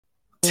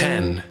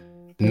10,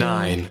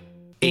 9,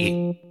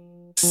 8,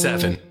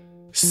 7,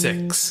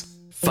 6,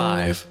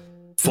 5,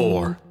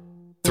 4,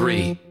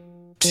 3,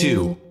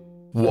 2,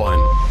 1.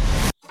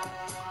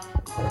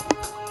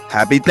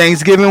 Happy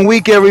Thanksgiving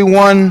week,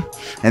 everyone.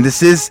 And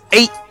this is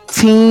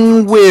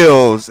 18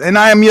 Wheels. And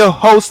I am your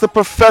host, the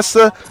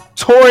Professor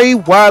Tori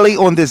Wiley,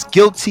 on this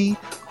Guilty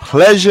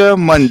Pleasure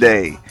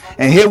Monday.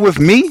 And here with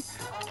me,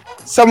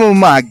 some of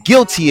my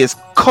guiltiest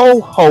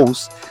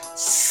co-hosts,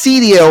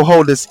 CDL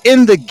holders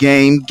in the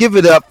game. Give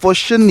it up for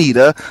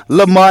Shanita,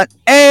 Lamont,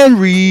 and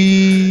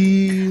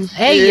Reed.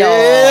 Hey,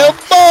 Yeah, y'all.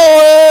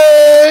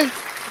 boy.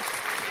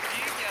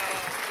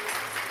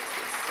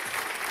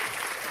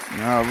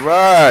 All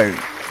right.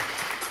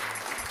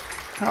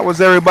 How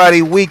was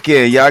everybody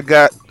weekend? Y'all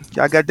got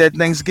that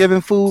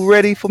Thanksgiving food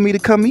ready for me to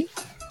come eat?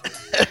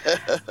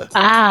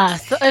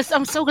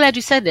 I'm so glad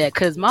you said that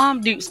because Mom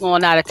Duke's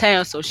going out of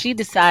town, so she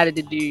decided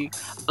to do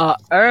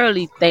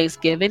early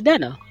Thanksgiving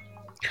dinner.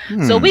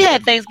 So we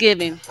had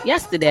Thanksgiving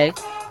yesterday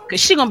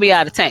because she gonna be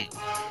out of town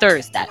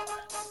Thursday.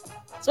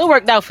 So it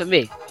worked out for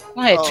me.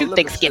 We had two Look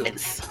at you.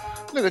 Thanksgivings.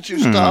 Look at you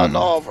starting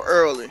off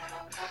early.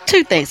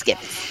 Two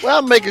Thanksgivings. Well,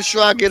 I'm making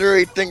sure I get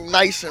everything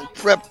nice and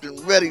prepped and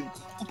ready.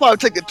 I'll probably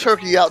take the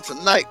turkey out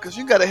tonight because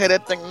you got to have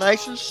that thing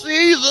nice and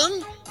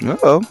seasoned.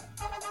 Uh-oh.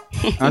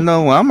 I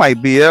know I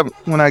might be up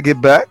when I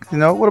get back. You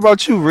know, what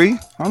about you, Ree?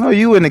 I know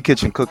you in the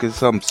kitchen cooking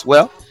something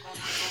swell.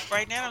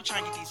 Right now, I'm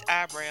trying to get these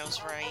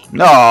eyebrows right.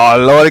 No,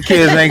 Lord, the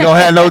kids ain't gonna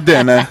have no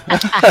dinner. Yeah, I'm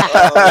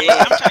trying to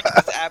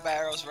get these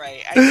eyebrows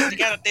right.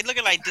 They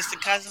looking like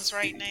distant cousins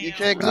right now. You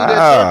can't do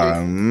that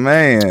turkey.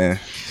 Man.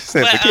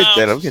 Said, But, forget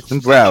that. I'll get them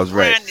brows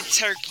right. Brine the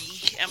turkey.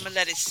 I'm gonna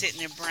let it sit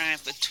in the brine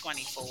for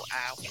 24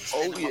 hours.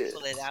 Oh, Then I'm yeah. gonna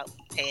pull it out,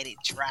 pat it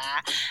dry,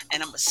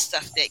 and I'm gonna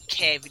stuff that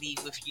cavity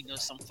with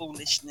some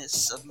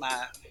foolishness of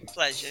my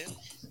pleasure,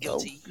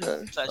 guilty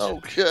Okay. pleasure.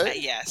 Okay.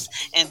 Yes,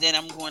 and then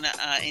I'm gonna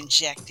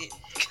inject it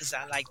because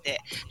I like that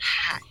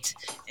hot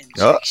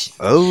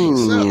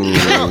Oh,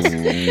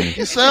 injection.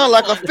 You sound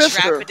like a Drop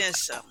fister. it in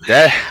some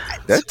that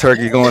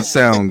turkey gonna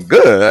sound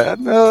good. I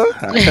know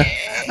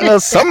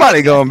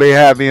somebody gonna be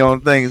happy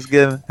on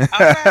Thanksgiving. All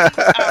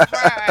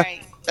right.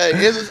 Hey,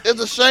 it's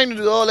a shame to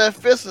do all that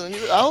fisting.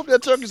 I hope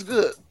that turkey's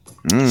good.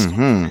 It's gonna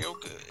Mm-hmm. be real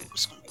good.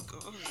 It's gonna be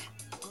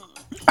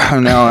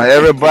good. Now,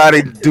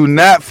 everybody, do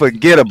not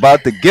forget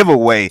about the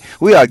giveaway.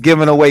 We are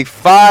giving away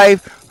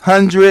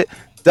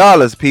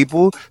 $500,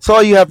 people. So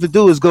all you have to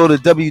do is go to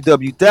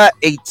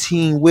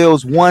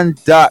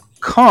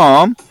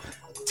www.18wheels1.com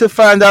to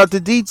find out the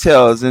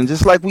details. And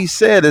just like we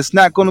said, it's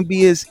not going to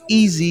be as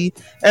easy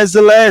as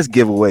the last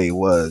giveaway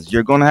was.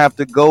 You're going to have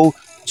to go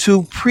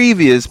to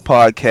previous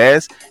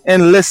podcasts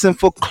and listen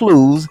for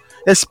clues,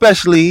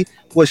 especially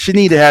what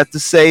Shanita has to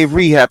say,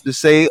 Ree have to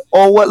say,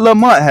 or what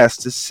Lamont has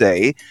to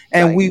say.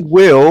 And Right. we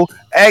will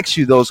ask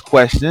you those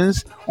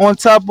questions. On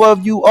top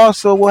of, you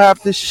also will have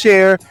to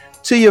share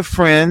to your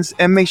friends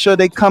and make sure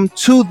they come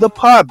to the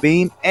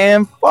Podbean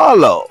and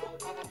follow.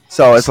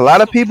 So it's a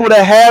lot of people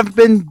that have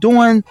been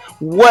doing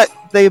what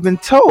they've been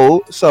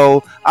told.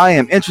 So I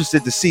am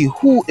interested to see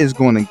who is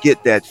going to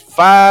get that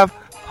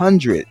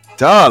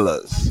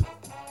 $500.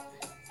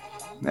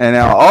 And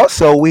now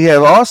also, we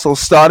have also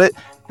started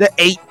the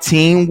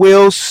 18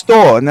 Wheels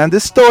store. Now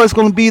this store is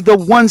going to be the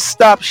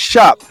one-stop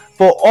shop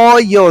for all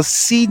your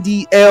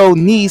CDL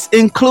needs,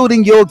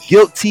 including your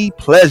guilty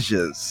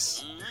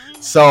pleasures.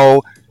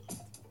 So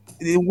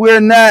we're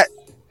not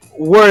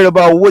worried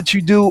about what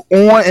you do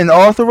on and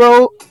off the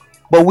road,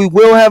 but we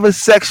will have a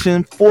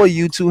section for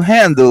you to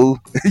handle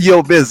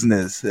your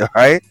business. All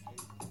right.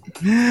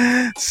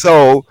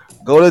 So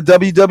go to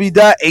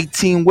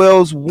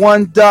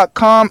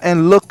www.18wheels1.com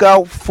and look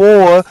out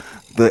for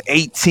the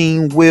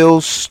 18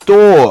 Wheels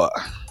store.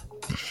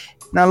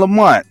 Now,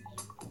 Lamont,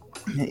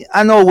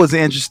 I know it was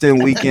an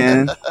interesting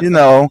weekend. You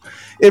know,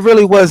 it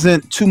really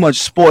wasn't too much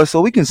sports,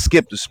 so we can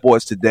skip the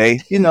sports today.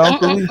 You know,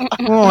 'cause we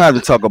don't have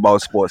to talk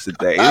about sports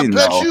today. I You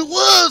bet know. you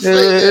was.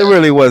 It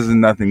really wasn't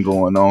nothing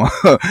going on.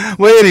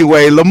 Well,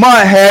 anyway,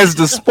 Lamont has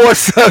the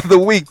sports of the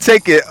week.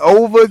 Take it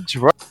over.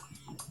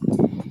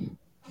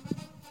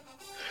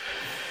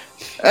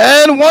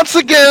 And once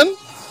again,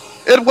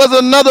 it was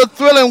another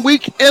thrilling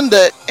week in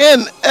the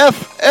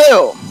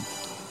NFL.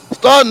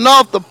 Starting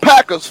off, the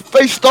Packers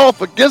faced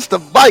off against the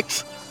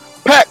Vikes.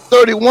 Pack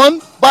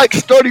 31,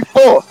 Vikes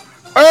 34.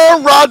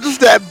 Aaron Rodgers,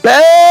 that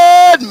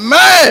bad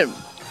man.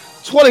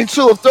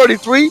 22 of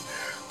 33,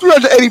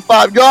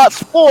 385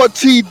 yards, 4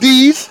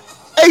 TDs.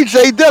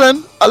 A.J.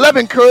 Dillon,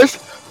 11 carries,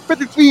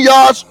 53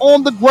 yards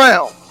on the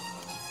ground.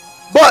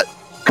 But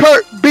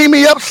Kurt Beam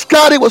Me Up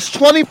Scotty was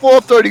 24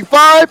 of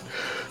 35,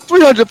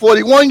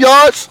 341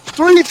 yards,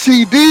 3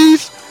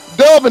 TDs.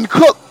 Delvin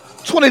Cook,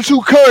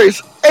 22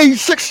 carries,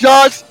 86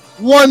 yards,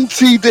 1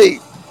 TD.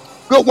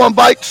 Good one,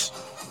 Bikes.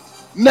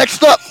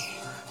 Next up,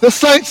 the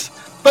Saints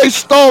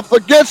faced off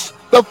against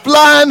the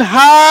Flying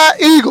High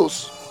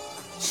Eagles.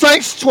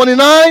 Saints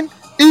 29,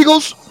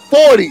 Eagles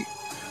 40.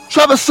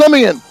 Trevor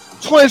Simeon,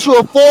 22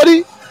 of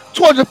 40,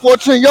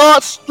 214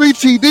 yards, 3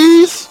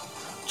 TDs,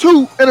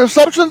 2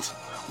 interceptions.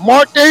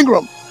 Mark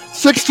Ingram,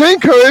 16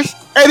 carries,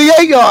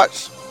 88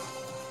 yards.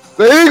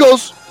 The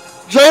Eagles,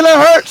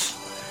 Jalen Hurts,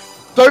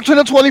 13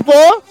 of 24,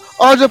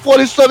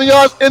 147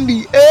 yards in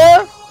the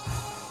air,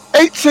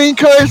 18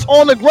 carries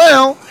on the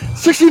ground,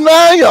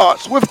 69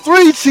 yards with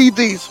 3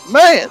 TDs.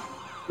 Man,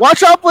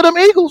 watch out for them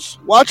Eagles.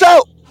 Watch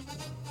out.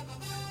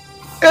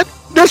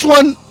 This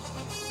one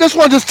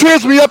just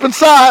tears me up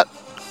inside.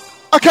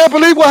 I can't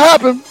believe what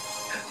happened.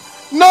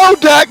 No,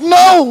 Dak,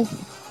 no.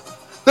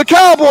 The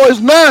Cowboys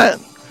 9.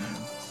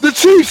 The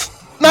Chiefs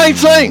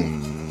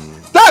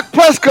 19. Dak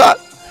Prescott,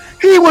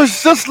 he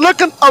was just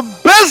looking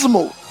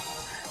abysmal.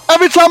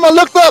 Every time I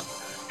looked up,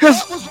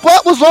 his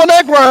butt was on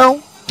that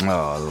ground.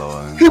 Oh,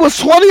 Lord. He was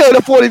 28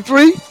 of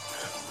 43,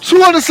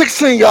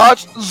 216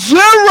 yards,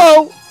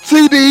 0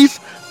 TDs,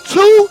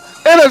 2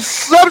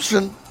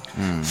 interceptions.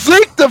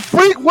 Zeke the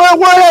Freak,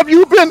 where have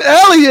you been,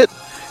 Elliott?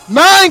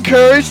 9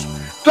 carries,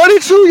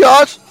 32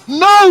 yards,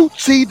 no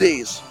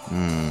TDs.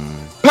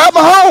 Pat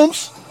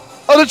Mahomes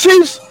of the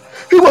Chiefs,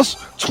 he was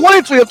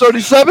 23 of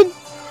 37,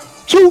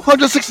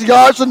 260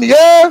 yards in the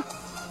air.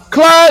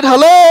 Clyde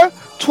Hilaire,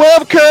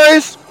 12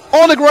 carries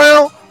on the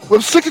ground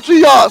with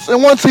 63 yards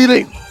and 1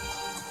 TD.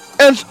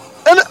 And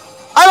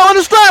I don't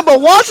understand,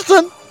 but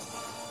Washington,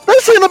 they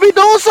seem to be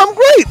doing something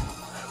great.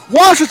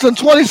 Washington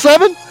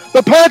 27,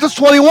 the Panthers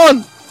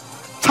 21.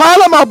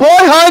 Tyler, my boy,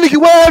 Heineke,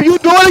 where are you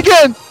doing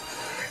again?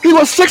 He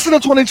was 16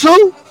 of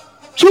 22,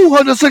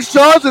 206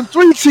 yards and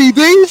 3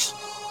 TDs.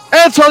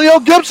 Antonio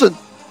Gibson,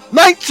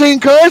 19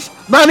 carries,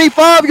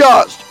 95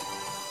 yards.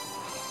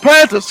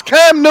 Panthers,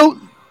 Cam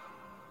Newton.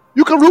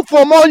 You can root for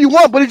him all you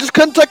want, but he just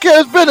couldn't take care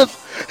of his business.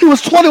 He was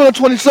 21 of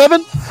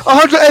 27,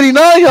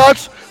 189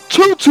 yards,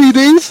 2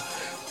 TDs.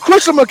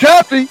 Christian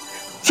McCaffrey,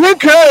 10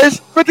 carries,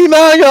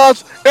 59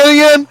 yards, and in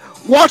the end,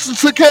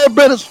 Washington took care of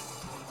business.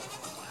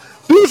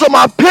 These are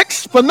my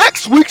picks for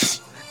next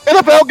week's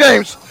NFL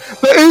games.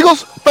 The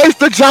Eagles face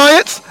the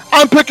Giants.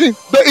 I'm picking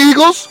the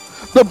Eagles.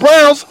 The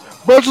Browns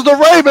versus the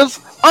Ravens.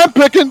 I'm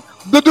picking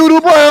the Doodoo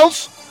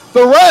Browns.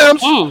 The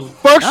Rams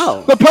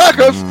versus the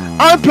Packers.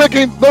 I'm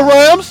picking the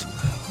Rams.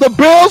 The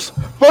Bills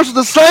versus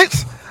the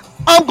Saints.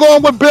 I'm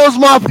going with Bills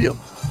Mafia.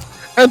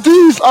 And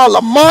these are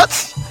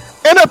Lamont's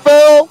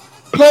NFL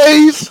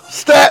plays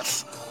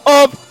stats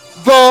of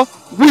the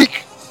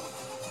week.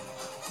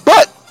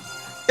 But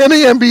in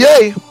the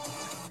NBA,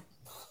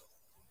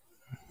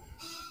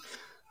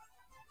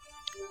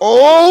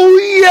 oh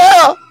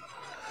yeah,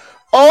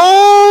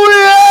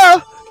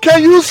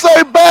 can you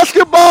say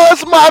basketball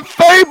is my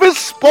favorite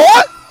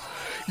sport?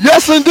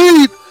 Yes,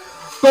 indeed.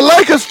 The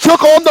Lakers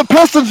took on the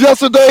Pistons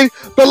yesterday.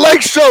 The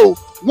Lake Show,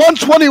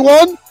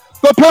 121.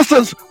 The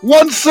Pistons,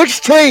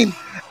 116.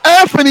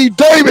 Anthony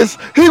Davis,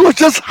 he was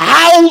just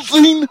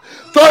housing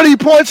 30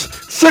 points,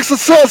 6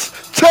 assists,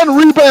 10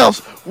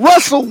 rebounds.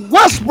 Russell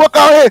Westbrook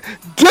out here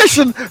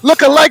dishing,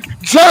 looking like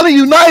Johnny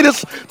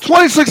Unitas,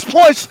 26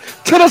 points,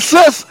 10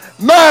 assists,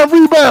 9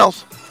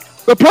 rebounds.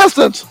 The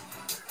Pistons,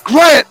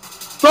 Grant,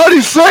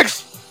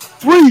 36,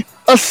 3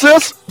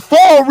 assists,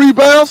 4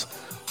 rebounds.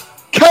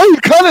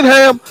 Cade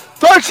Cunningham,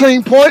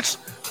 13 points,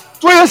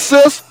 3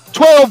 assists,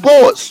 12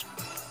 boards.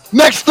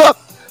 Next up,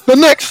 the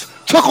Knicks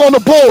took on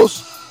the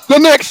Bulls. The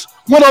Knicks,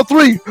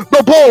 103.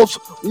 The Bulls,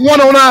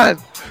 109.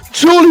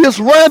 Julius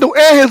Randle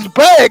in his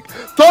bag,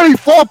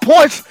 34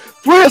 points,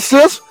 3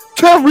 assists,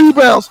 10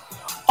 rebounds.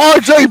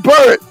 R.J.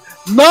 Barrett,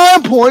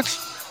 9 points,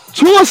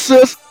 2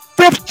 assists,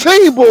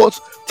 15 boards.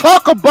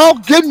 Talk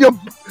about getting it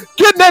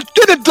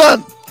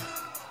done.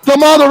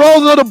 DeMar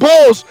DeRozan of the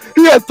Bulls,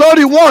 he had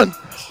 31,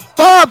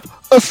 5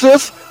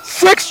 assists,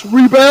 6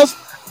 rebounds.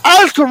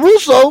 Alex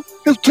Caruso,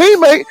 his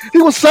teammate,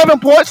 he was 7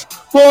 points,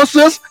 4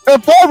 assists,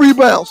 and 4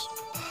 rebounds.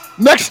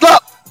 Next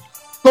up,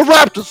 the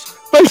Raptors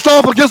faced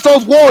off against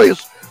those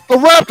Warriors. The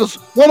Raptors,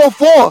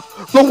 104.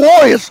 The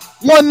Warriors,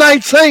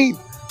 119.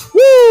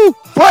 Woo!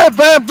 Fred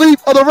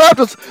VanVleet of the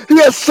Raptors, he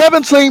had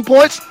 17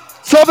 points,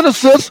 7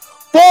 assists,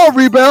 4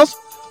 rebounds.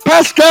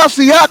 Pascal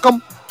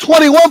Siakam,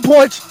 21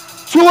 points,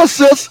 2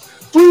 assists,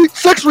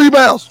 6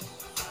 rebounds.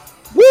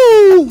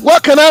 Woo!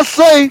 What can I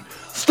say?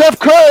 Steph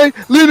Curry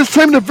leading his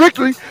team to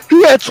victory.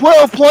 He had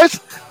 12 points,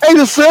 8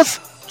 assists,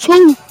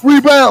 2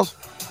 rebounds.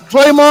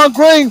 Draymond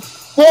Green,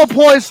 4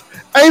 points,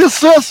 8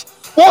 assists,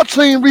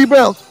 14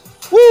 rebounds.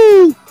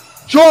 Woo!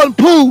 Jordan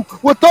Poole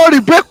with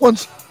 30 big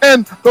ones.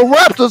 And the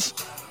Raptors,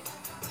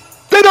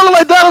 they don't look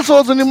like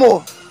dinosaurs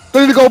anymore. They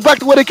need to go back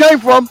to where they came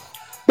from.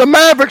 The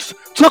Mavericks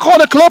took on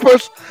the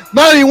Clippers,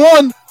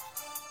 91.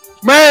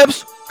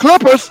 Mavs,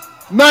 Clippers,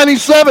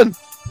 97.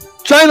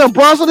 Jalen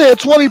Brunson had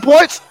 20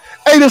 points,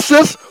 8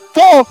 assists,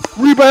 4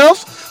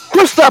 rebounds.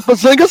 Kristaps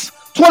Porzingis,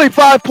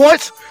 25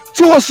 points,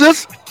 2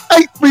 assists,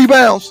 8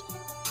 rebounds.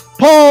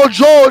 Paul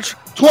George,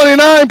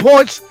 29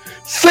 points,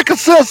 6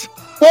 assists,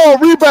 4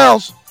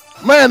 rebounds.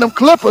 Man, them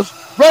Clippers.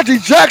 Reggie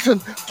Jackson,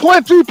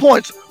 23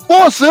 points,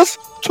 4 assists,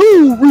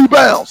 2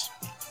 rebounds.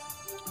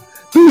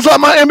 These are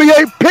my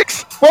NBA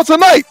picks for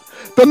tonight.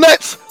 The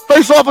Nets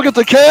face off against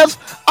the Cavs.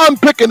 I'm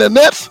picking the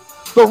Nets.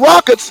 The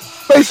Rockets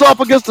face off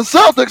against the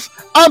Celtics.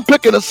 I'm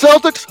picking the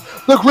Celtics.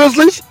 The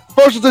Grizzlies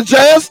versus the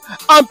Jazz.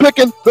 I'm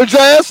picking the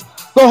Jazz.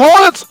 The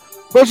Hornets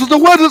versus the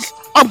Wizards.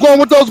 I'm going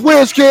with those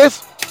Wiz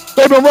kids.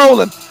 They've been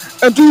rolling.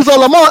 And these are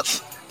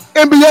Lamont's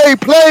NBA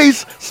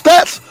plays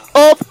stats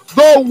of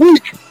the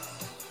week.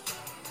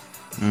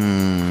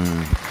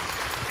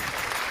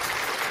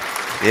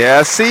 Yeah,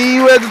 I see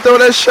you had to throw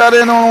that shot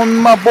in on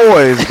my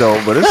boys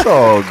though, but it's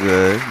all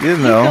good, you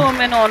He know. threw him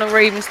in on the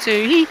Ravens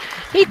too.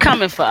 He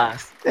coming for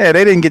us. Yeah,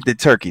 they didn't get the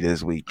turkey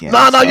this weekend.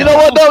 No, so. you know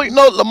what though? You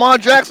know Lamar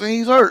Jackson,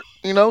 he's hurt.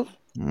 You know,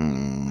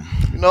 Mm.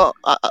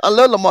 I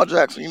love Lamar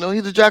Jackson. You know,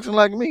 he's a Jackson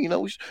like me. You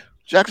know,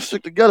 Jackson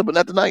stick together, but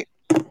not tonight.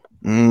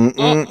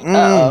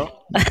 Uh-oh.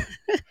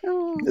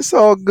 It's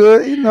all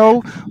good, you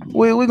know.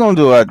 We're gonna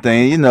do our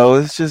thing, you know.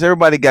 It's just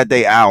everybody got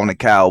their eye on the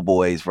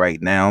Cowboys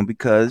right now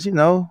because you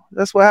know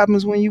that's what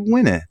happens when you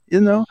winning,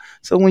 you know.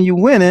 So when you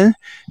winning,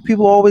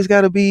 people always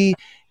got to be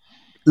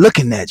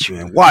looking at you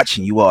and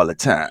watching you all the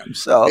time.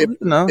 So If, you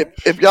know,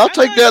 if y'all I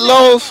take thought that you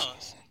loss,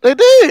 lost. they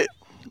did.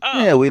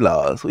 Oh. yeah, we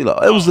lost. It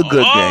was a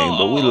good game,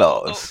 but we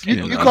lost. okay.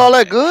 You You know, call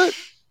that good?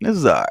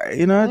 it's all right.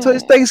 You know, until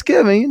it's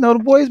Thanksgiving, you know, the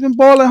boys been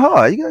balling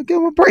hard. You gotta give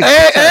them a break.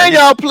 And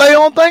y'all play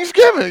on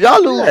Thanksgiving.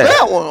 Y'all lose Yeah.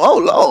 that one. Oh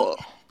Lord.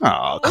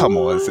 Oh, come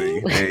on, see.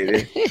 But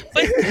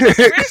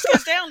the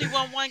Redskins, they only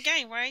won one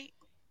game, right?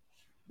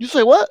 You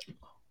say what?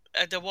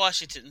 The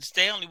Washingtons,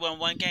 they only won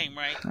one game,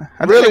 right?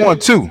 I think they won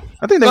two.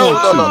 I think they No,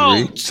 won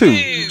no, two.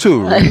 no.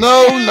 Two.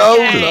 No,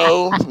 Reed.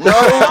 Oh,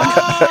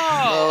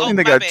 I think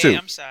they my got bad. two.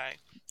 I'm sorry.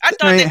 I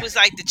thought they was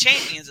like the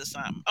champions or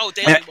something. Oh,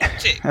 they only won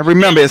two. And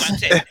remember,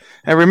 They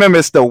only won two.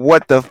 it's the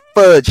What the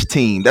Fudge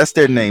team. That's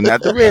their name,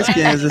 not the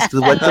Redskins. It's the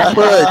What the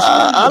Fudge.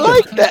 I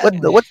like that.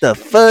 What the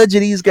fudge are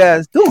these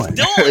guys doing?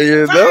 Doing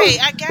You know? right,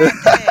 I got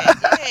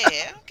that.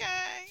 Yeah, okay.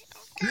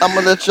 I'm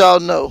gonna let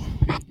y'all know.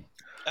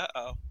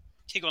 Uh-oh.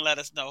 He gonna let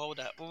us know. Hold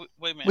up.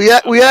 Wait a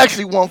minute. We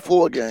actually won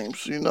 4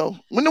 games. You know.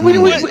 What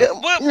you was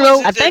know.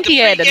 it? I think he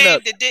had to pregame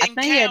look. that I didn't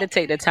think he had to count?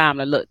 take the time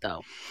to look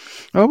though.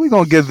 Well, we're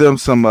gonna give them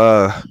some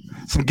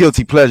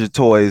guilty pleasure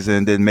toys,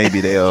 and then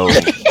maybe they'll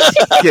get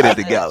it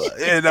together.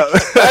 You know,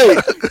 Hey,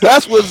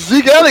 that's what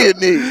Zeke Elliott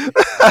needs.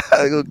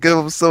 We'll give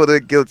them some of the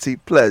guilty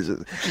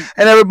pleasures.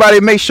 And everybody,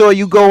 make sure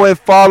you go and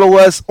follow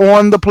us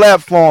on the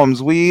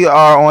platforms. We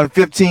are on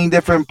 15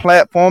 different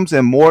platforms,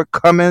 and more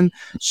coming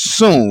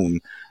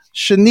soon.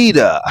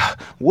 Shanita,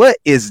 what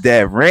is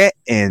that rant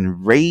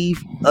and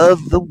rave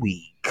of the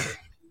week?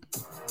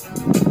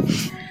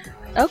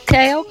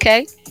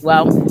 Okay.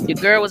 Well, your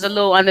girl was a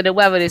little under the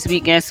weather this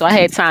weekend, so I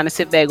had time to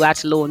sit back and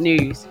watch a little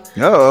news.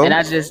 Uh-oh. And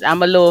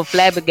I'm a little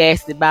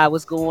flabbergasted by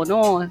what's going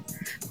on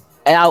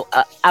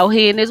out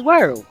here in this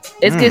world.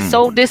 It's getting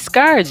so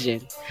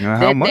discouraging.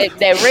 How much?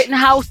 That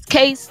Rittenhouse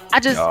case,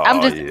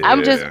 I'm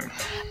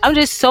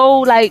just so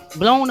like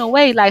blown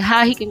away, like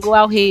how he can go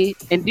out here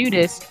and do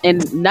this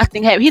and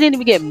nothing happened. He didn't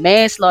even get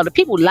manslaughter.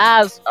 People's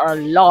lives are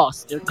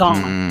lost. They're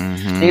gone.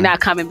 Mhm. They're not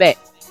coming back.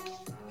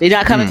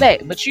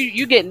 But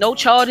you get no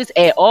charges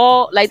at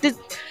all. Like this,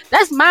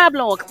 that's mind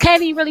blowing.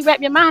 Can't even really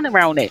wrap your mind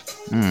around that.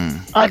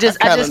 I just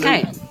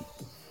can't.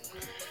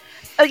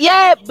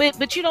 Yeah,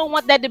 but you don't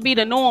want that to be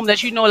the norm.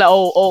 That you know, like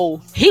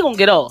oh, he gonna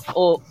get off,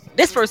 or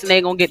this person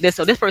ain't gonna get this,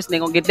 or this person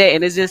ain't gonna get that,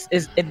 and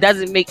it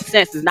doesn't make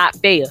sense. It's not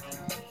fair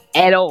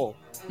at all.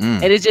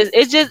 And it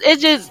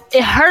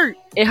hurt.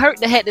 It hurt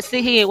to have to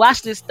sit here and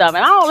watch this stuff.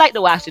 And I don't like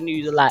to watch the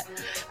news a lot.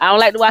 I don't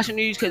like to watch the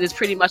news because it's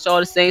pretty much all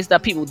the same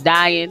stuff. People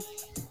dying.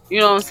 You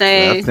know what I'm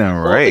saying? Left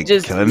and right,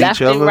 Just killing left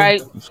each other. and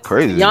right. It's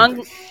crazy.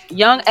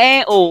 Young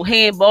and old.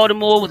 Here in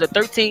Baltimore was a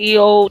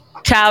 13-year-old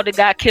child that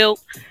got killed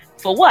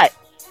for what?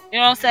 You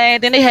know what I'm saying?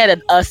 Then they had a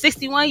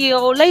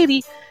 61-year-old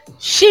lady.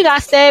 She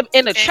got stabbed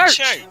in a church.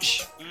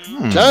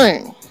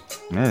 Dang.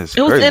 That's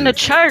It was crazy. in the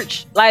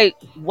church. Like,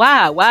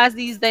 why? Why is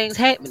these things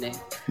happening?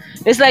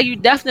 It's like you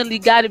definitely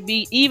got to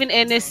be, even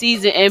in this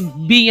season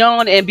and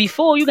beyond and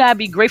before, you got to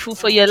be grateful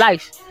for your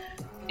life.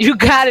 You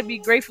got to be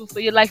grateful for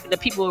your life and the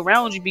people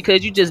around you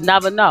because you just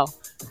never know.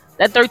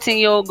 That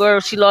 13-year-old girl,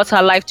 she lost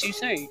her life too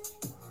soon.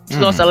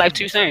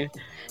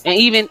 And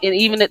even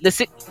the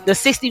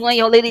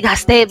 61-year-old lady got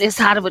stabbed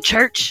inside of a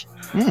church.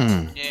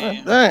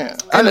 Yeah. Dang.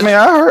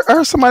 I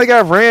heard somebody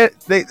got red.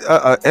 They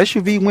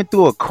SUV went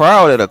through a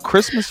crowd at a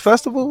Christmas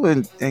festival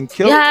and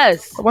killed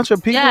Yes. a bunch of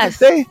people Yes.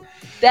 today.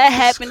 That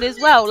happened as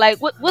well. Like,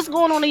 what's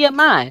going on in your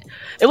mind?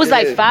 It was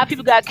like 5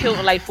 people got killed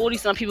and like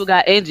 40-some people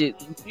got injured.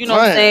 You know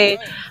what I'm saying?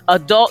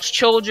 Adults,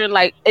 children,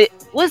 like,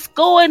 what's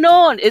going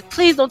on?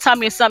 Please don't tell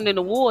me it's something in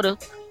the water,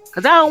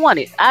 because I don't want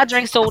it. I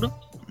drink soda.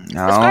 I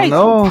don't crazy.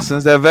 know.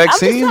 Since that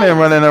vaccine saying. been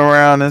running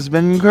around, it's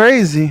been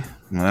crazy.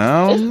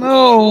 I don't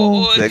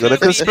know. Or it They go to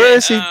could be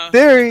conspiracy that,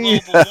 theory.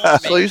 global warming.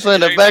 So you saying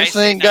the Everybody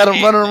vaccine say got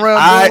them not running around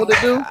I, doing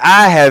what they do?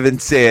 I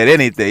haven't said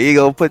anything. You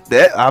gonna put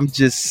that? I'm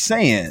just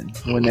saying.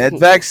 When that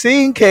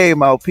vaccine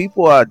came out,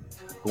 people are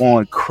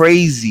going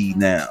crazy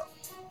now.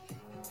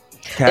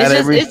 Kind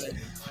of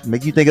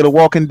make you think of The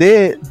Walking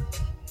Dead.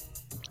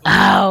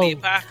 Oh, The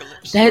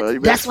apocalypse.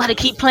 that's why they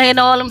keep playing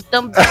all them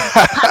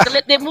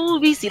apocalyptic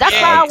movies. See, that's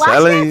why I watch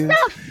telling that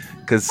you. stuff.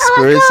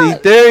 conspiracy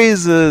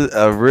theories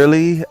are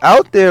really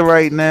out there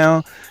right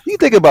now. You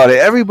think about it,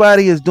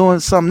 everybody is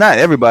doing something, not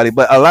everybody,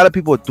 but a lot of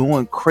people are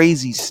doing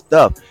crazy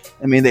stuff.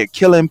 I mean, they're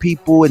killing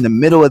people in the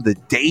middle of the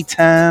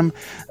daytime.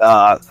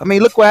 I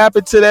mean, look what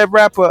happened to that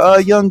rapper,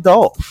 Young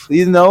Dolph.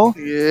 Yeah.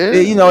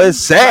 It's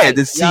sad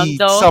to Young see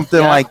Dolph,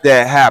 something yeah. like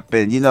that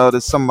happen.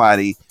 To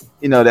somebody,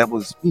 that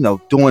was,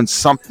 doing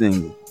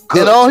something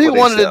good. And all he for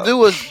wanted to themselves. do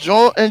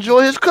was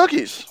enjoy his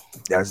cookies.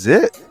 That's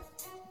it.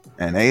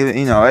 And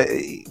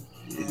they,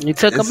 You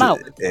took him out.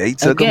 he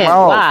took Again, him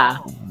out. why?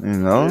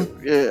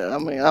 Yeah, I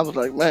mean, I was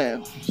like,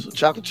 man, it's a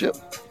chocolate chip.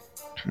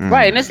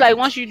 Right, and it's like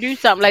once you do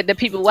something like that,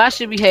 people, why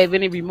should we have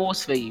any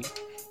remorse for you?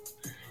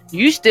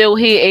 You still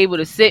here able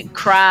to sit,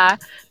 cry,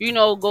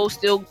 go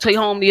still take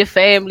home to your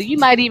family. You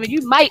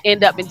might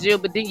end up in jail,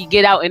 but then you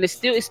get out and it's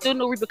still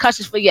no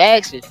repercussions for your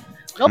action.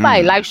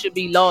 Nobody's life should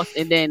be lost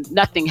and then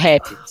nothing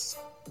happens.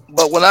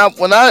 But when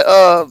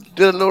I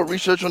did a little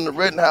research on the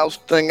Rittenhouse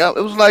thing, it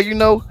was like,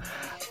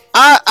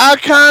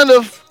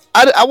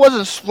 I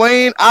wasn't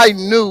swaying. I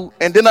knew,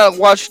 and then I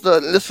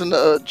listened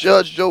to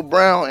Judge Joe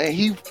Brown, and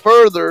he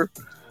further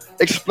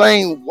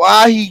explained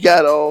why he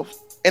got off,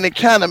 and it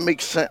kind of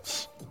makes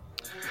sense.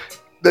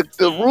 The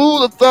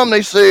rule of thumb,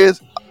 they say,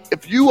 is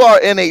if you are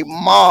in a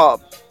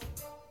mob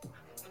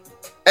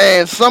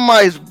and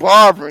somebody's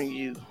bothering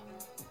you,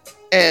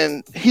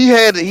 and he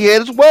had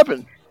his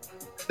weapon,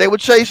 they were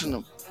chasing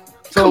him.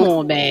 So, come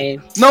on,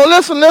 man. No,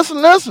 listen.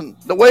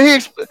 The way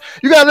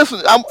you gotta listen.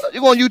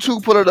 You go on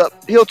YouTube, put it up.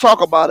 He'll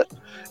talk about it.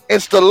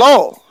 It's the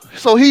law.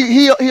 So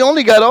he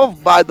only got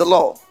off by the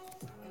law.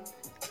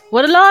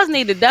 Well, the laws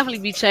need to definitely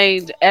be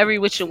changed every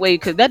which way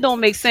because that don't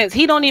make sense.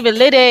 He don't even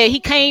live there.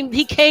 He came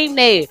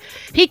there.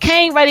 He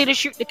came ready to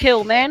shoot to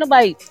kill, man.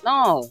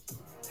 No.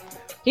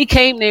 He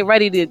came there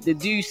ready to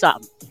do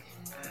something.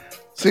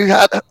 See,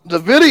 the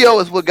video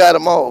is what got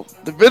him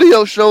off. The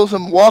video shows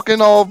him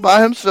walking off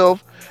by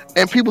himself,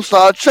 and people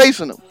started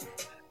chasing him,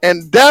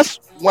 and that's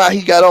why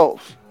he got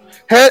off.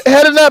 Had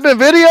it not been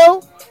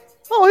video,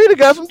 he'd have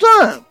got some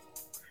time.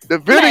 The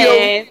video,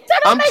 man,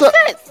 that don't make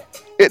sense.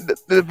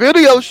 The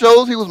video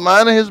shows he was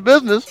minding his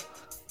business,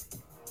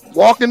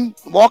 walking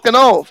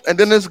off, and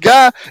then this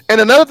guy. And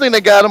another thing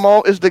that got him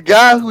off is the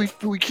guy who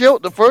he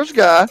killed, the first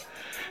guy.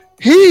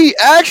 He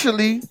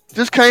actually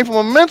just came from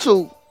a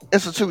mental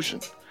institution.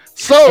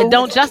 So It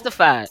don't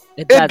justify it.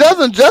 it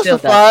doesn't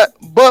justify it,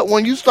 but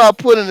when you start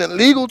putting it in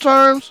legal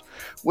terms,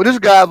 well, this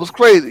guy was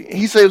crazy.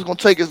 He said he was going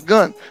to take his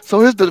gun. So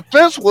his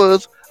defense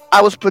was,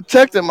 I was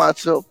protecting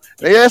myself.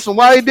 They asked him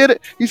why he did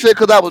it. He said,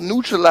 because I was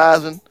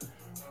neutralizing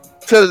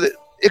till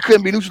it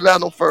couldn't be neutralized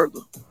no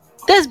further.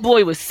 This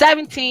boy was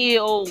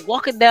 17-year-old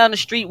walking down the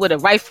street with a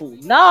rifle.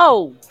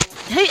 No.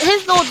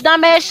 His little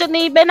dumb ass shouldn't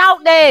even been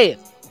out there.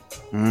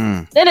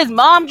 Then his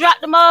mom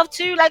dropped him off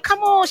too. Like, come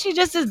on, she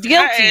just is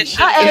guilty. It's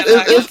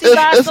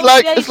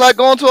like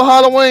going to a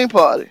Halloween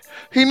party.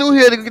 He knew he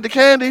had to get the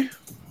candy.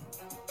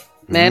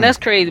 Man, that's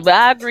crazy. But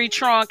I agree,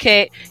 Tron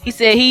Cat. He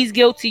said he's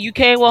guilty. You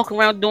can't walk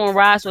around doing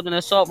rides with an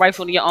assault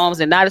rifle in your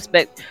arms and not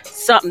expect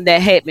something that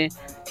happened.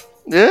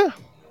 Yeah.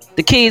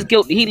 The kid's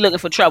guilty. He looking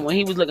for trouble.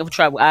 He was looking for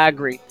trouble. I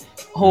agree.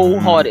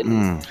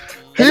 Wholeheartedly.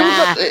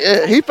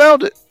 He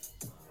found it.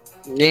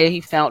 Yeah,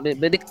 he found it.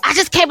 But I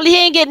just can't believe he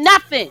ain't get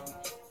nothing.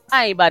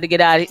 I ain't about to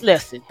get out of it.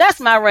 Listen, that's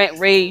my rant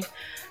rave.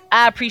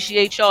 I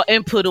appreciate y'all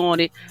input on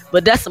it,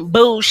 but that's some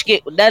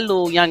bullshit what that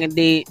little youngin'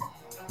 did.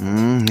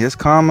 His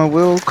karma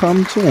will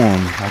come to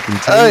him. I can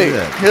tell you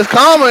that. His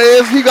karma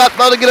is he got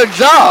about to get a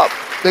job.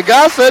 The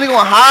guy said he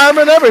gonna hire him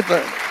and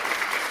everything.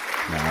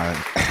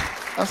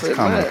 I said,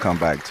 karma will come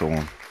back to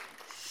him.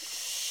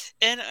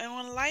 And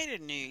on lighter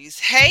news,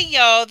 hey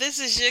y'all, this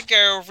is your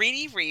girl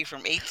Reedy Ree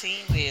from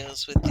 18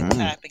 Wheels with the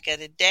topic of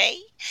the day.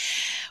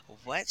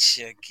 What's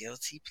your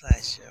guilty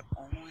pleasure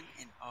on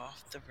and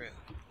off the road?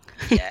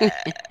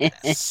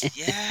 Yes.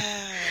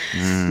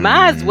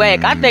 Mine's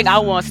whack. I think I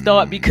want to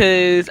start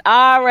because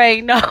I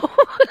already know.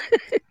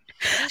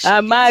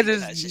 Mine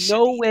is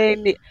nowhere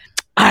near.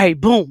 All right,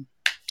 boom.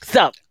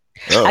 So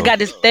I got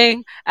this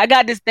thing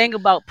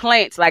about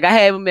plants. Like I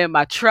have them in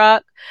my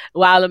truck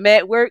while I'm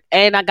at work,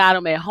 and I got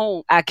them at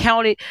home. I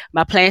counted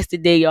my plants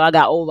today, y'all. I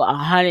got over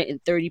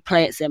 130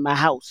 plants in my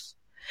house,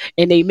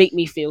 and they make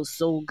me feel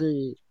so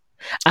good.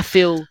 I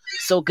feel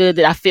so good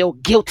that I feel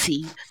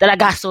guilty that I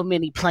got so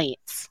many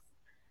plants.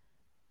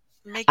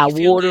 I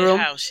water them.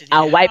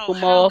 I wipe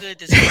them off.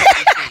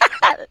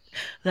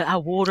 I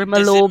water them a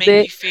little bit. Does it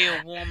make you feel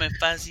warm and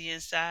fuzzy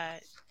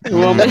inside? Do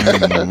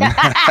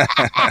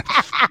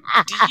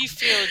you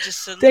feel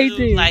just a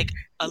little like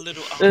a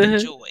little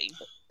joy?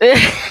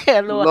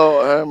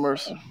 Lord have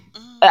mercy.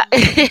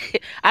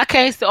 I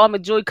can't say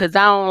almond joy because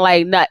I don't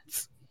like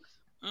nuts.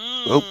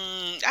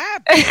 I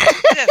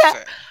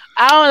differ.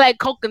 I don't like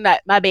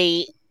coconut, my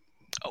bad.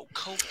 Oh,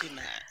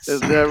 coconuts.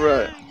 Is that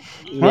right?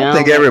 I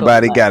think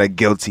everybody got a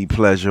guilty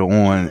pleasure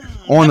on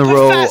the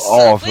road,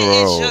 off the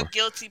road. What is your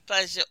guilty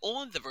pleasure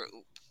on the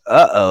road?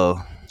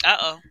 Uh-oh.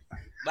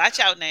 Watch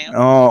out now.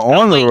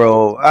 On the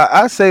road,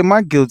 I say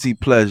my guilty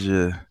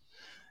pleasure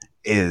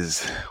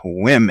is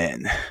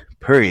women.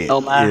 Period.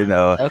 Oh my. You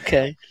know,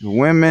 Okay.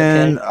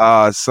 women Okay.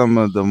 are some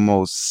of the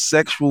most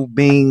sexual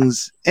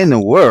beings in the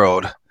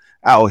world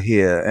out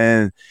here,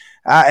 and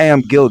I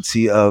am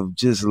guilty of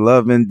just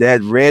loving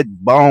that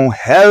red bone.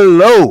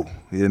 Hello,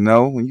 you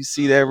know, when you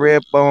see that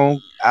red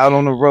bone out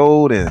on the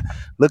road and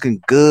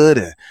looking good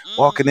and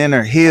walking in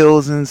her Mm.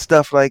 heels and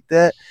stuff like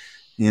that,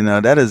 you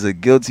know, that is a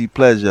guilty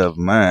pleasure of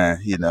mine.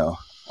 You know,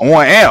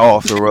 on and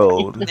off the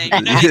road. Now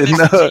you know they You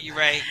listen know, to you,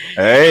 right? You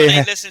know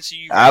they hey, listen to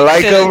you, I right?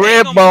 like a They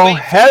ain't red gonna be bone.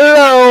 waiting for you to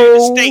come here in the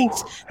Hello,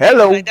 states. They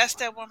gonna be like, hello. that's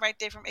that one right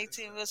there from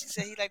 18 Wheels. He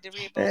said he like the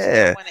red bones. He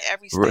got Yeah. one in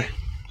every R- state.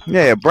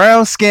 Yeah,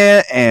 brown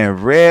skin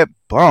and red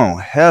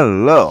bone.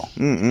 Hello.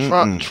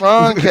 Mm-mm-mm.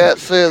 Tron Cat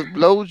says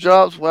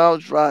blowjobs while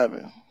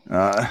driving.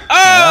 Uh,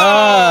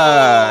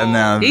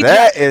 now He Oh,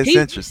 jump. that is He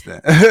interesting.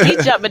 he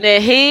jumping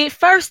in head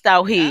first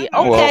out I here.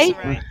 know that's Well, Okay.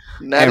 right.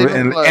 Not and, even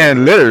and playing.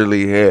 and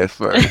literally head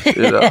first,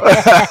 you know.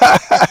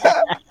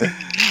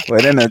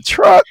 But in a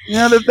truck, you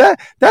know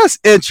that's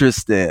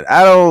interesting.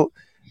 I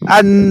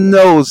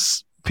know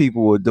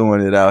people were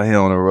doing it out here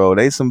on the road.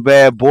 They some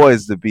bad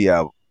boys to be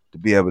out to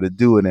be able to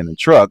do it in a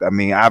truck. I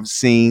mean, I've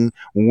seen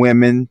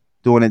women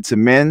doing it to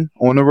men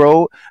on the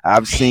road.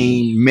 I've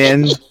seen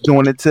men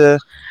doing it to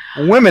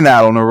women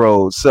out on the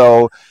road.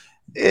 So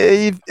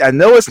I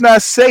know it's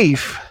not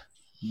safe,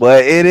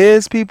 but it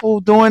is people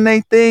doing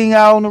their thing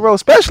out on the road,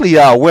 especially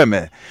y'all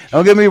women.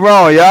 Don't get me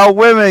wrong, y'all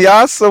women,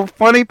 y'all some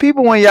funny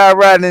people when y'all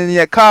riding in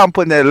your car and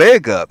putting that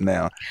leg up.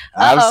 Now, Uh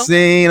I've oh.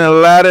 seen a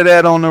lot of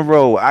that on the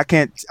road. I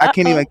Uh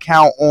can't even oh.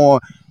 count on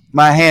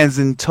my hands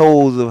and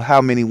toes of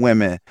how many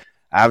women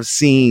I've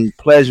seen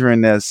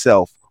pleasuring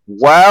themselves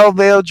while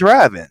they're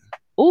driving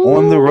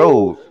on the Ooh.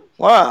 road.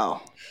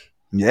 Wow.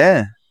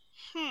 Yeah.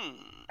 Hmm.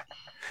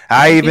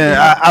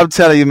 I'm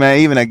telling you, man,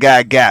 even a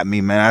guy got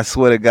me, man. I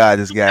swear to God,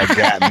 this guy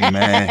got me,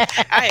 man.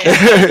 I had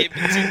somebody hit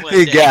me too one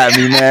He day. got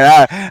me,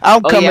 man.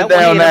 I'm Oh yeah, I coming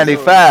want to down hear them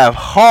stories. 95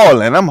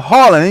 hauling. I'm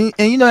hauling,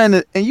 and you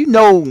know, and you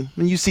know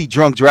when you see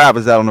drunk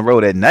drivers out on the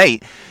road at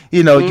night,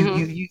 you know,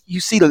 Mhm. you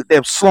see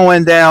them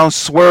slowing down,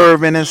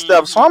 swerving and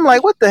stuff. So I'm Mm-hmm.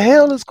 like, what the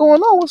hell is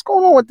going on? What's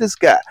going on with this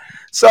guy?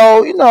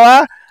 So you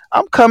know,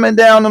 I'm coming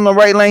down in the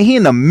right lane. He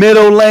in the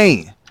middle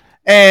lane,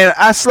 and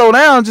I slow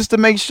down just to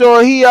make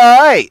sure he all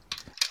right.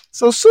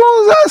 So soon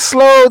as I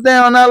slowed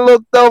down, I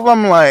looked over.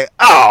 I'm like,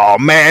 "Oh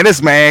man,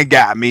 this man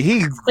got me.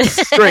 He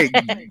straight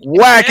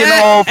whacking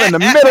off in the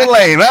middle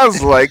lane." I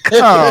was like,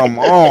 "Come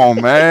on,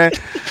 man."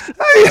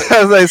 I,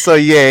 I was like, "So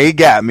yeah, he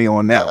got me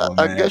on that one,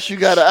 I man." guess you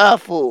got an eye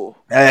full.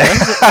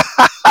 That's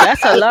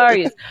that's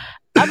hilarious.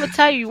 I'm gonna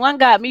tell you, one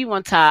got me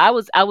one time.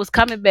 I was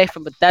coming back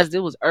from Bethesda.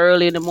 It was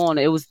early in the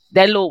morning. It was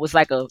that load was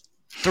like a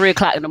 3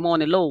 o'clock in the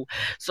morning load.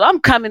 So I'm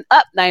coming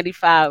up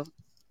 95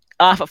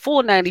 off a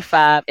full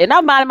 95, and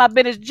I'm minding my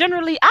business.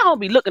 Generally, I don't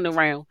be looking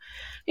around,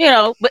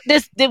 But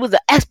there was an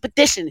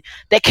expedition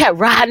that kept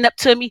riding up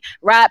to me,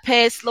 ride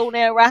past, slow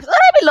down, ride. So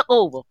let me look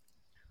over.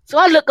 So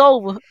I look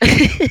over.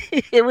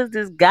 It was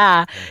this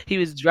guy. He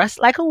was dressed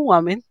like a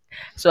woman.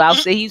 So I'll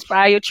say he's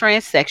probably a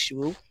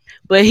transsexual.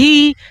 But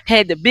he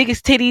had the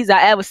biggest titties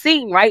I ever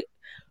seen, right?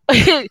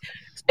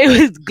 It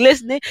was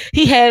glistening.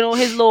 He had on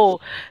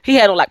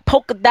like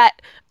polka dot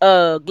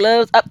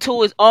gloves up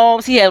to his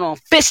arms. He had on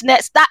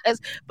fishnet stockings.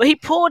 But he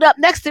pulled up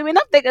next to me and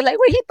I'm thinking like,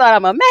 wait, he thought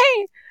I'm a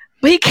man.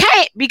 But he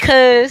can't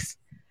because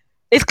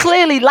it's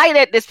clearly light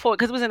at this point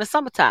because it was in the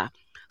summertime.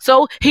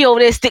 So he over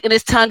there sticking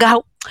his tongue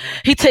out.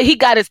 He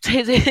got his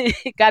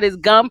he got his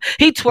gum.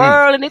 He Mm,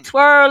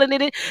 twirling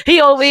it.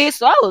 He over here.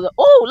 So I was like,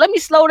 oh, let me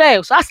slow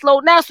down. So I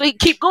slowed down so he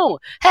keep going.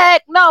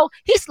 Heck no,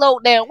 he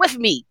slowed down with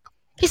me.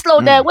 He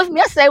slowed down mm, with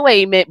me. I say,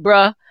 wait a minute,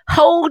 bruh.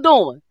 Hold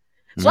on.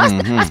 So I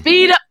mm,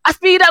 speed up. I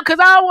speed up because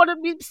I don't want to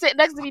be sitting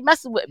next to me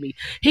messing with me.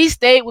 He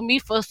stayed with me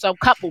for some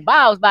couple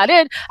miles. By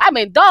then, I'm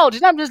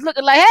indulging. I'm just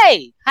looking like,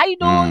 hey, how you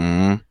doing?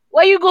 mm.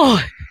 Where you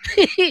going?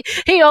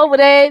 He over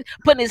there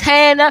putting his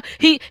hand up.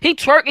 He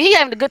twerking. He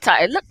having a good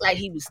time. It looked like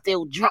he was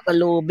still drunk a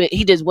little bit.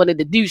 He just wanted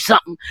to do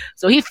something.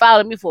 So he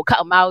followed me for a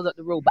couple miles up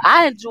the road. But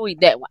I enjoyed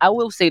that one. I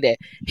will say that.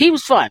 He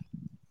was fun.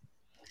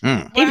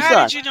 Mm. He Well, was how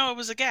fun. did you know it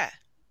was a guy?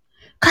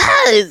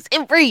 Cause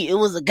it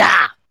was a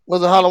guy.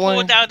 Was it He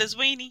pulled Halloween? out his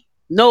weenie.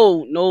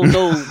 No, no,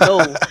 no,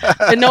 no.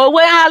 And no, it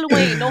wasn't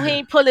Halloween. No, he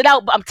ain't pull it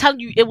out. But I'm telling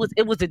you, it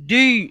was a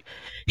dude.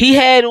 He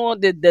had on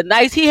the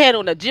nice. He had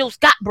on a Jill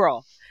Scott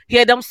bra. He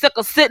had them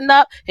suckers sitting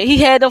up, and he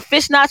had them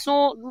fishnets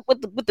on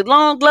with the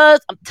long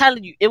gloves. I'm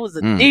telling you, it was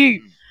a Mm.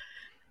 dude.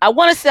 I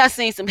want to say I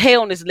seen some hair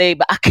on his leg,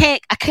 but I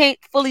can't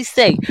fully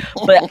say.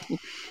 But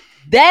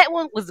that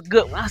one was a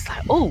good one. I was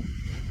like, oh,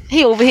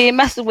 he over here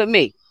messing with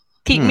me,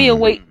 keep me Mm.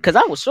 awake, cause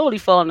I was surely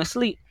falling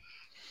asleep,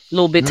 a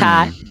little bit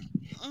tired.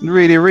 Mm.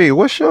 Reedy Mm. Reed,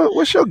 what's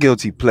your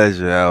guilty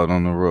pleasure out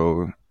on the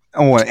road?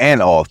 On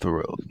and off the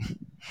road.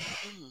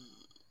 Mm.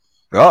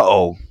 Uh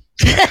oh.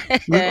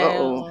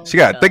 Uh-oh. Oh She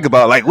gotta think God.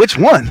 about like which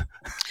one.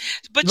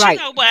 But you Right.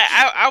 know what?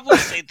 I will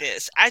say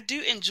this. I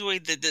do enjoy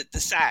the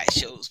side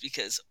shows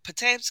because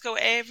Patapsco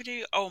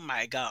Avenue, oh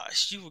my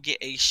gosh, you will get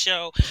a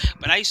show.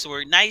 When I used to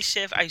work night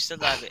shift, I used to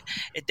love it.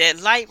 At that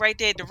light right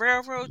there at the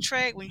railroad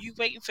track, when you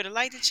waiting for the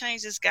light to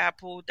change, this guy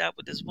pulled up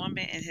with this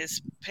woman in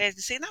his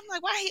passenger seat. And I'm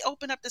like, why he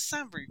opened up the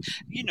sunroof?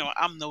 You know,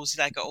 I'm nosy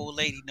like an old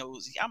lady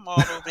nosy. I'm all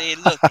over there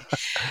looking.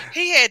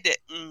 He had that.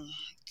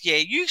 Yeah,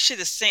 you should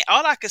have seen.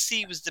 All I could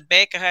see was the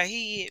back of her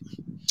head,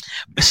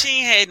 but she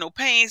ain't had no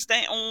pants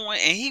thing on,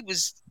 and he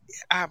was.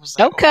 I was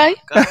like, Okay.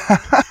 oh my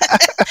god,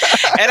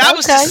 and I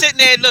was Okay. just sitting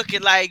there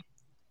looking like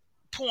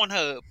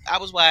Pornhub. I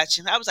was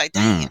watching. I was like,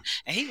 damn,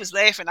 and he was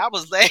laughing. I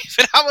was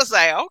laughing. I was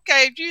like,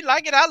 okay, if you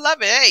like it, I love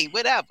it. Hey,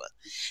 whatever.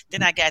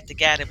 Then I got the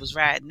guy that was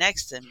riding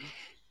next to me.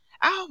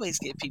 I always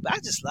get people. I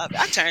just love it.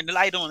 I turn the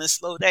light on and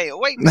slow down.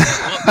 Wait a minute.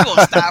 We're going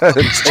to stop up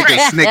the Take street.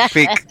 a sneak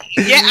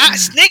peek. Yeah, I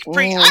sneak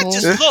peek. I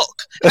just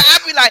look. I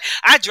be like,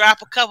 I drop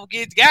a couple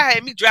gears. The guy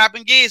had me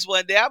dropping gears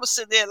one day. I was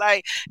sitting there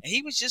like, and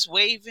he was just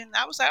waving.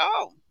 I was like,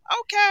 oh,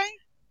 okay.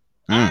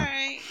 All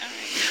right.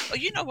 Oh,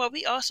 you know what?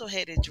 We also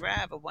had a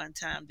driver one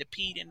time that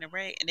peed in the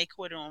rack, and they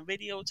caught it on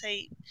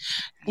videotape.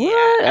 Yeah,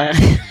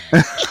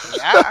 What?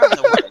 I'm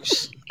the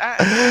worst. I'm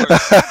the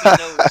worst. I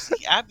be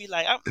nosy. I be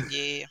like,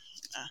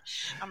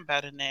 I'm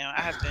better now.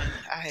 I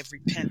have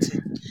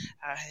repented.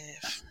 I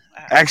have.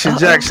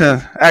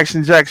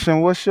 Action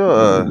Jackson, what's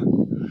your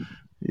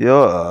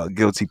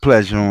guilty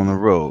pleasure on the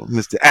road,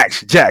 Mr.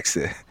 Action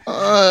Jackson?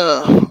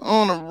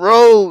 On the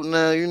road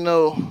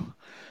now,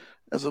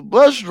 as a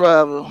bus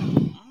driver,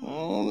 I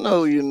don't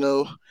know,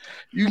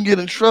 you can get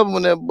in trouble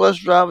when that bus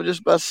driver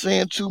just by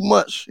saying too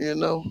much, A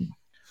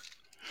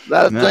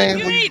lot of Nah. things.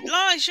 You when ain't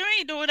long as you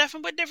ain't doing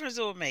nothing. What difference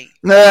do it make?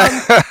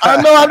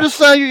 I know. I'm just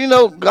saying,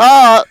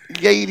 God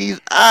gave you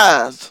these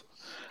eyes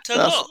To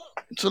That's- look,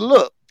 to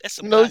look. that's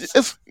a blessing.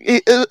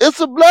 It's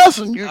a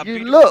blessing. You A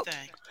beautiful look,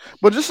 thing.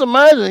 but just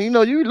imagine,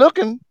 you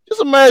looking.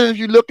 Just imagine if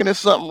you're looking at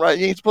something right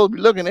you ain't supposed to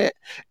be looking at,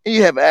 and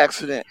you have an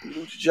accident, you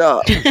lose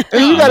your job,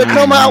 and you got to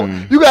come out.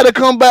 You got to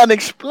come back and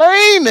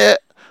explain that.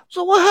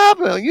 So what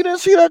happened? You didn't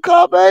see that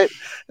car, babe?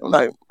 I'm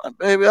like,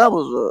 baby, I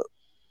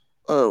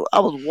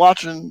was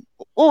watching.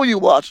 What were you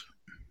watching?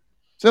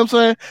 See what I'm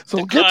saying? So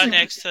The get car you.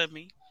 next to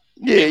me.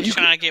 Yeah, They was you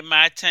trying to get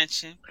my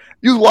attention.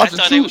 was I watching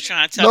thought two. they was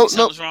trying to tell me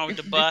something was wrong with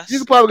the bus. You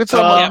could probably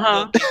tell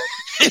Uh-huh.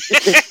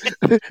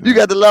 you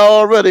got the law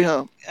already,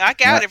 huh? I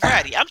got it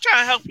ready. I'm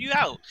trying to help you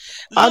out.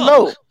 I Look,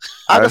 know.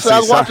 I I can say I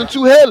was see watching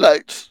two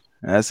headlights.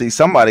 I see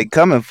somebody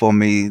coming for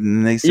me,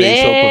 and they say,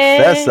 Yeah.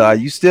 "So, Professor, are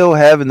you still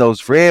having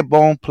those red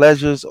bone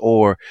pleasures,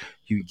 or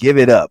you give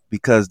it up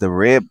because the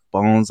red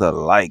bones are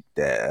like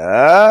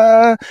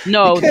that?"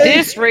 No, Okay.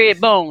 this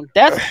red bone.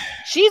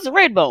 She's a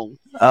red bone.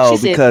 Oh, She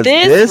said because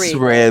this this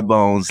red red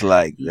bone. bones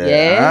like that.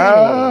 Yeah.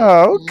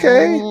 Oh,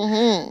 okay.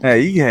 Mhm.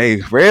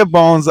 Hey, red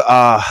bones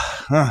are.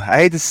 I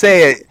hate to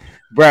say it,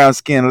 brown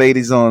skinned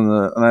ladies on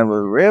the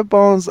but red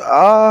bones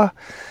are.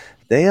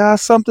 They are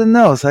something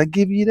else. I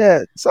give you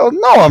that. So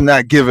no, I'm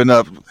not giving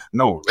up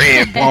no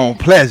red bone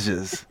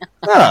pleasures.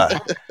 Nah.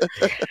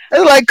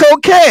 It's like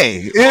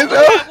cocaine. You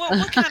know?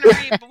 what kind of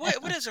red?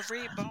 What is a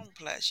red bone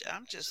pleasure?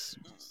 I'm just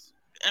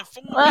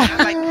informed. I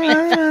like to be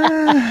informed.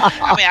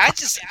 I mean, I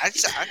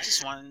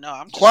just want to know.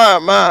 I'm just,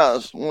 Quiet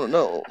minds want to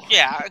know.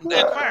 yeah,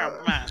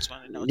 inquiring minds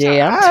want to know. Yeah,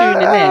 Tell me. I'm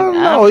tuning I in.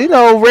 don't know. You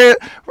know,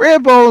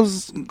 red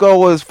bones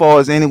go as far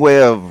as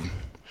anywhere of,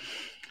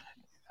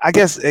 I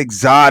guess,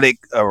 exotic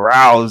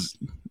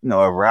arousing.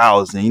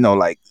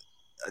 Like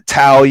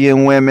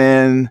Italian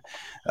women,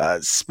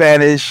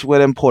 Spanish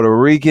women, Puerto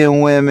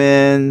Rican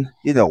women,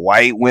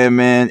 white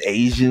women,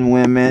 Asian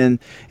women.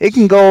 It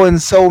can go in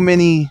so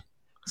many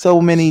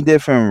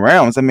different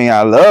realms. I mean,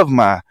 I love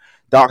my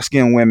dark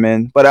skinned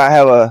women, but I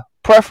have a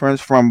preference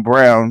from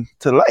brown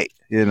to light.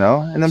 And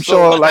I'm So-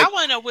 sure, But like, I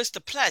want to know what's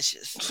the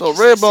pleasures. So It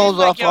red seems bones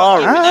like are for y'all our-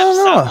 giving I up don't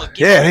know. something or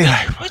giving Yeah, they away.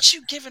 like- What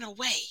you giving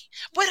away?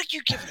 What are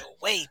you giving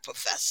away,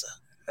 Professor?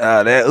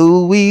 that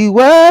ooh wee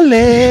wale.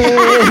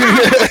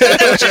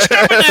 That was your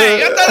stripper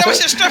name. I thought that was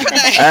your stripper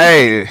name.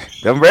 Hey,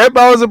 them red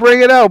bones will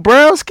bring it out.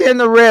 Brown skin,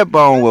 the red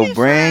bone will Let me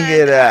bring find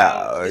it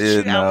out out. that You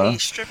out know. here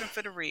stripping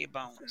for the red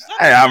bones. Let me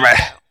Hey, I'm find right.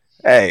 out.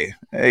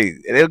 Hey,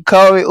 they'll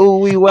call me ooh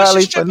wee What's your wale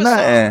for stripper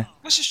nothing. song?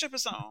 What's your stripper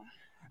song?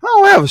 I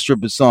don't have a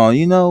stripper song.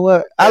 You know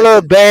what? I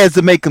love bands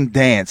to make them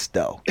dance,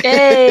 though.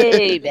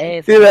 Hey,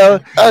 that's You know.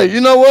 Hey,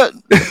 you know what?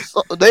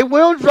 They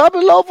will drop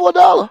it low for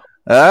 $1.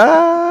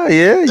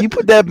 Yeah. You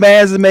put that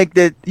bands to make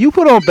that. You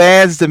put on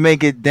bands to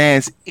make it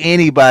dance.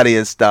 Anybody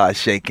will start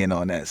shaking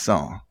on that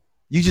song.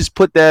 You just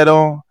put that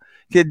on.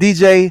 Yeah,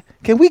 DJ,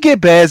 can we get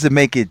bands to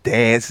make it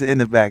dance in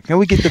the back? Can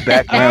we get the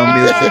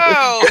background music?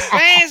 Oh,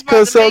 band's about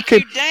to So make you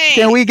dance.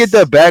 Can we get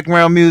the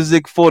background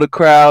music for the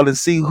crowd and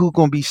see who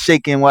gonna be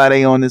shaking while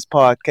they on this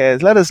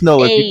podcast? Let us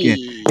know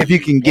if you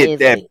can get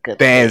that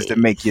bands to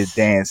make you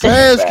dance. in the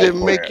Fans can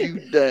background. make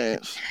you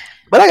dance.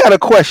 But I got a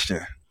question.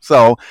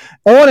 So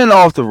on and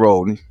off the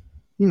road,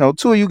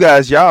 two of you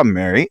guys, y'all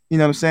married. You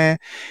know what I'm saying?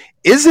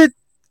 Is it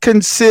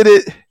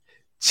considered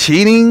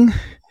cheating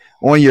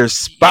on your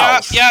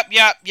spouse. Yup.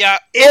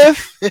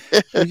 If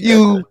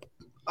you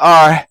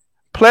are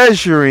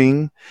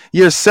pleasuring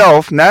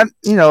yourself, not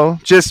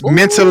just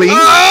mentally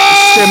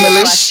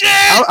stimulate. Shit!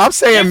 I'm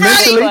saying You're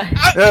right. mentally.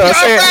 I'm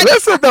saying, right.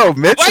 listen though, Wait a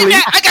mentally.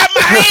 minute, I got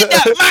my hand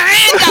up. My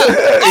hand up.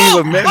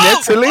 Either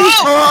mentally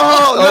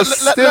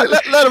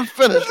Let him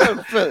finish. Let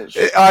him finish.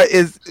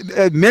 is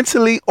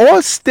mentally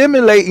or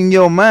stimulating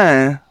your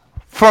mind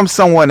from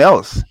someone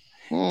else.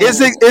 Is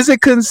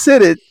it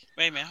considered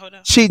Wait a minute, hold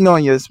up. cheating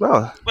on your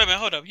spouse? Wait a minute,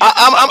 hold up.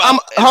 I'm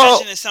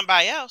envisioning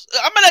somebody else.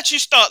 I'm gonna let you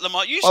start,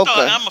 Lamar. You start.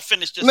 Okay. And I'm gonna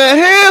finish this. Now,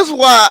 here's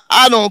why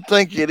I don't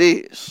think it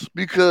is.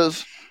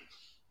 Because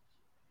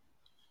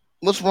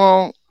what's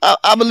wrong?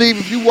 I believe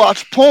if you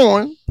watch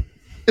porn,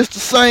 it's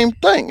the same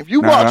thing. If you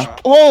watch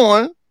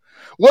porn,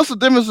 what's the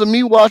difference of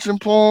me watching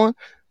porn,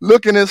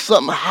 looking at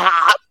something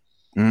hot,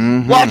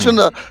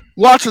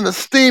 watching a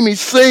steamy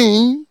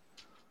scene,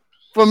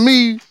 from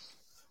me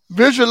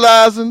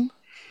visualizing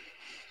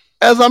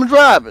as I'm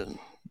driving?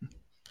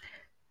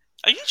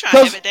 Are you trying to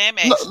have a damn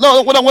ass?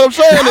 No, what I'm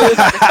saying is, You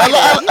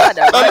got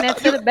to run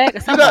into the back of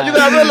you somebody.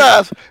 gotta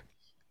realize,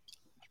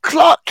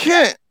 Clark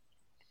Kent,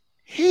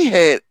 he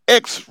had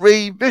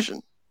X-ray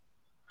vision.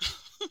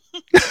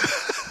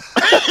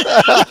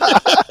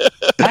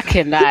 I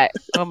cannot.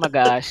 Oh my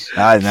gosh.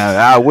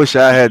 I wish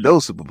I had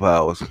those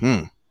superpowers.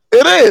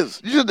 It is.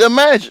 You should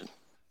imagine.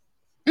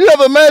 You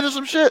ever imagine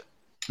some shit?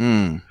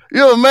 You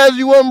ever imagine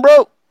you wasn't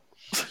broke?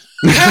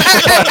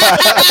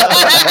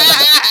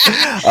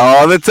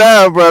 All the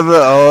time,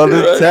 brother. All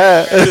the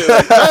time.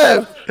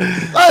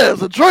 That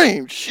is a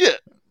dream. Shit.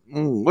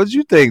 What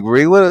you think,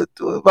 Bree? What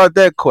about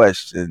that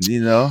question?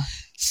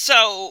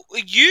 So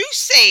you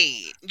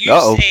said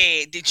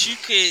that you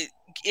could.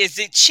 Is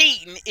it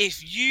cheating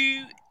if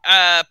you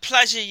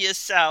pleasure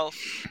yourself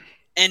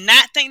and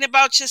not thinking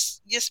about your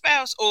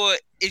spouse, or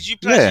is you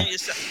pleasuring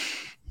yourself?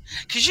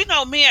 Because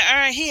me and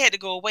Aaron, he had to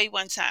go away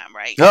one time,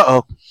 right?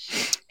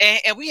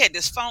 And we had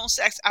this phone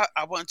sex.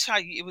 I want to tell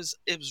you, it was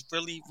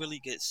really,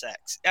 really good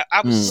sex. I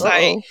was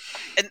like,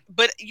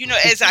 but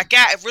as I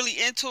got really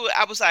into it,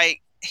 I was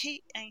like,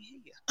 he ain't here.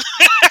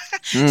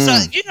 So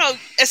I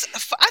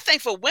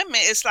think for women,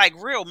 it's like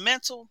real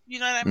mental. You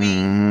know what I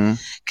mean?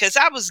 Because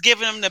I was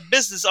giving him the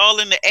business all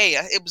in the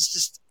air. It was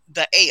just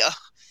the air.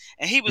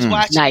 And he was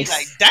watching me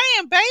like,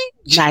 damn, babe,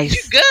 Nice.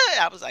 you good.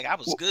 I was like, I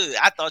was good.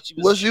 I thought you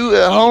was. Was you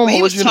at home he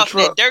or was was you in the talking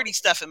that truck? dirty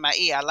stuff in my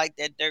ear. I like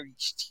that dirty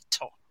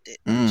talk.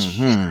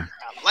 Mm-hmm. I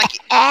like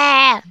it.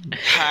 All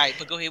right,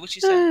 but go ahead. What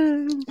you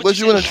said? Was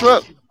you in the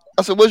truck?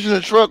 I said, was you in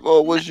the truck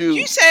or was you?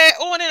 You said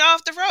on and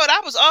off the road.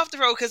 I was off the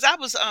road because I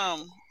was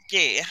I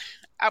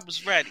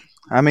was ready.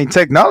 I mean,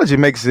 technology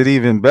makes it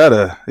even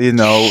better,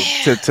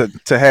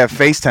 to have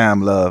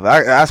FaceTime love.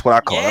 That's what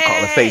I call it. I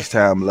call it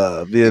FaceTime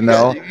love. You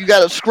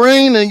got a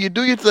screen and you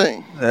do your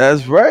thing.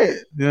 That's right.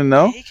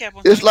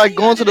 It's like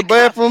going to the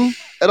bathroom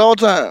at all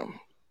time.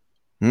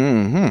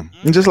 And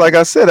just like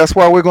I said, that's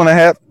why we're going to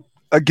have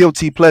a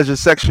guilty pleasure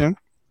section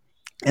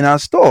in our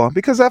store,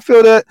 because I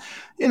feel that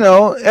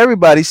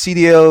everybody,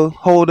 CDL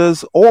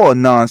holders or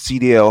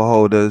non-CDL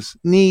holders,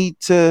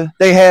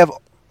 they have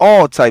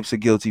all types of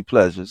guilty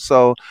pleasures.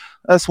 So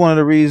that's one of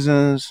the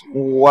reasons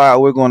why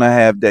we're going to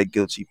have that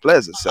guilty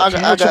pleasure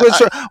section,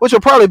 which will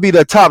probably be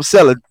the top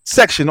seller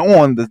section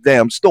on the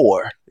damn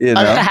store.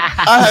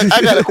 I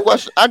got a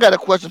question. I got a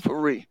question for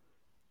Ree.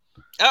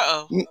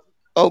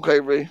 Okay,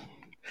 Ree.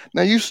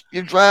 Now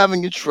you're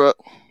driving your truck,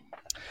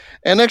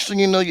 and next thing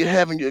you know, you're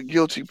having your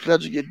guilty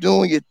pleasure. You're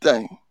doing your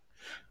thing.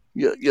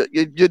 You're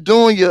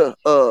doing your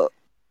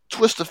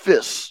twist of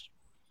fists,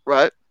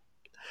 right?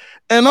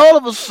 And all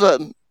of a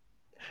sudden,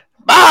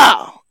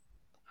 bow!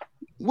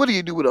 What do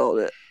you do with all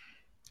that?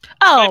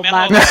 Oh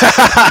my God.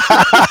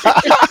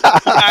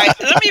 All right,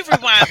 let me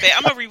rewind back.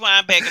 I'm gonna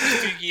rewind back a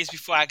few years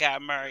before I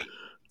got married.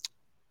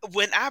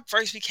 When I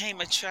first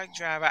became a truck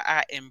driver,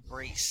 I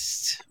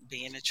embraced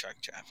being a truck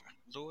driver.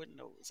 Lord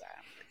knows I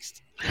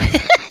embraced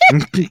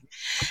it.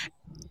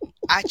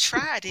 I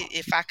tried it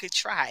if I could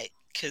try it,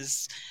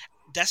 because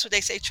that's what they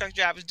say truck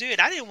drivers do.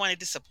 And I didn't want to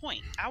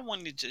disappoint. I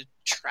wanted to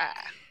try.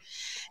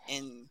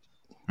 And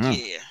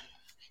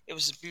it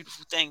was a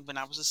beautiful thing when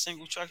I was a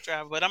single truck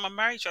driver. But I'm a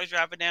married truck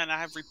driver now, and I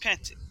have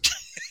repented.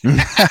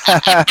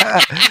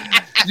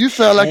 You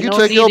sound like you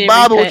take your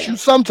Bible with you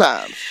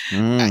sometimes.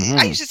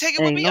 I used to take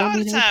it with me all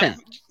the time.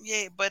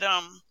 Yeah, but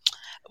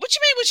what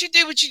you mean? What you do?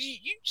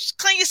 You just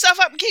clean yourself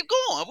up and keep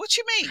going. What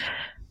you mean?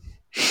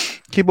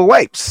 Keep the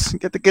wipes.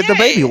 Get the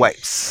baby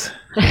wipes.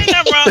 Ain't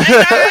nothing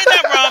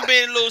wrong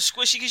being a little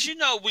squishy, because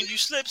when you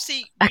slip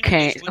seat, I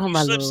can't. Oh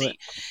my Lord. Seat,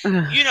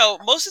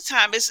 most of the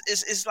time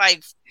it's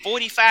like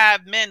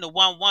 45 men to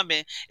one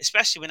woman,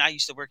 especially when I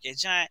used to work at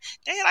Giant.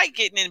 They like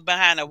getting in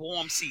behind a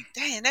warm seat.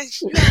 Damn,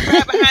 you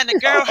right behind the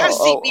girl. Her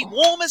seat be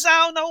warm as I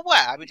don't know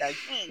why. I be like,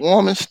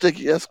 warm and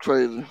sticky. That's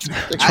crazy.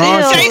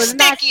 I didn't say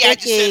sticky. I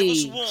just said it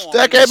was warm.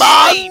 Sticky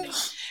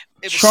bombs.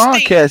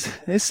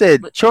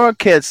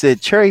 Charcat said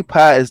Cherry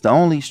Pie is the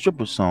only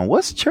stripper song.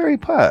 What's Cherry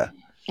Pie?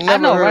 I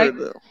know, right?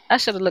 I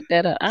should have looked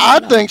that up. I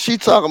think she's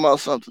talking about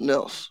something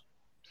else.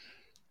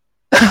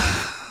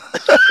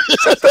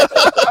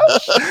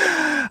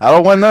 I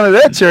don't want none of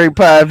that cherry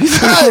pie. You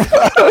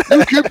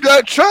keep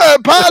that cherry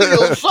pie to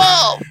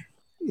yourself.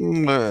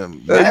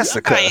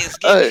 Massacre. Somebody is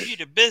giving you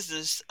the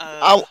business.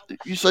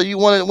 You say you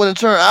want to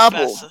turn apple.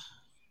 Professor.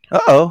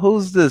 Uh-oh,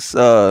 who's this?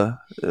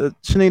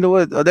 Shanita,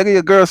 what? Oh, that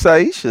your girl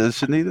Saisha.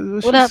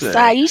 Shanita, What up,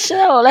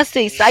 Saisha? Oh, let's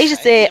see. Saisha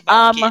said,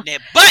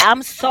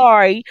 I'm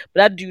sorry,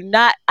 but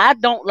I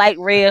don't like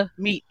rare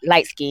meat,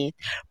 light skin.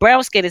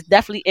 Brown skin is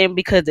definitely in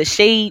because the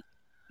shade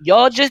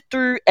y'all just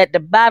threw at the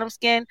bottom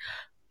skin.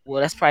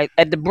 Well, that's probably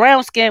at the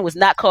brown skin was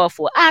not called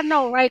for. I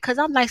know, right? Because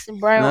I'm nice and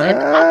brown, and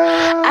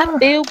I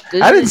feel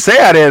good. I didn't say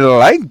I didn't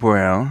like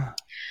brown.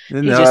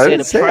 You know,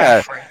 just said the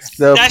preference.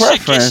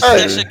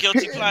 That's your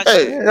guilty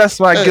pleasure. That's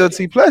my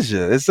guilty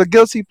pleasure. It's a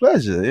guilty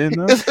pleasure. You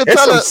know,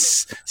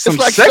 it's some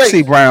like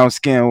sexy brown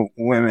skinned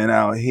women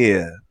out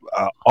here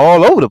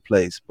all over the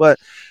place. But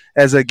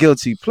as a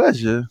guilty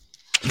pleasure,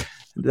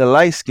 the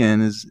light skin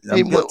is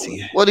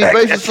guilty. What he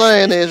basically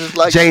saying is it's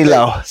like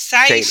J-Lo.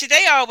 Saisha,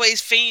 they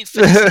always fiend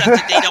for the stuff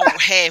that they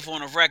don't have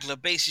on a regular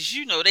basis.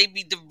 You know, they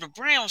be the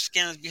brown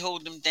skins be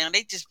holding them down.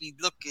 They just be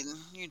looking,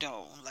 you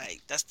know, like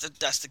that's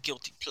the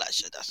guilty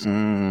pleasure. That's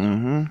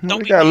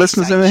we got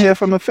listeners in here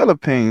from the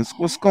Philippines.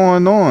 What's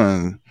going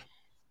on?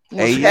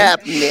 What's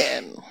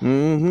happening?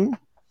 Mm-hmm.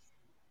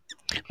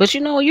 But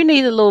you know, you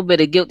need a little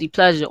bit of guilty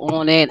pleasure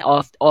on and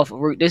off of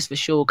work. This for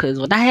sure. Because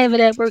when I have it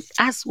at work,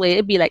 I swear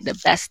it'd be like the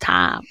best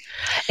time.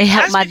 It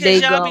helped my day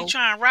y'all go. Be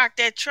trying to rock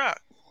that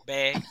truck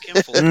back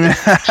and forth.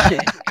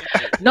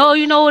 No,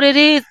 you know what it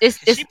is.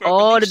 It's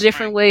all the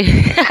different ways.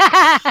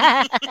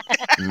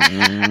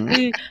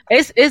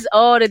 It's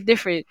all the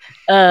different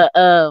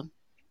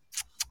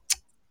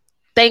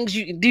things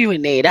you can do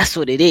in there. That's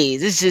what it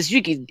is. It's just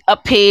you can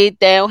up head,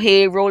 down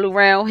head, roll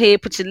around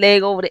head, put your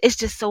leg over there. It's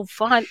just so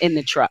fun in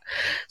the truck.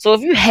 So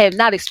if you have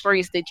not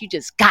experienced it, you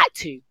just got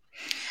to.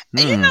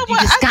 And you know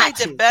what? I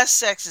think the best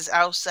sex is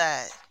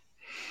outside.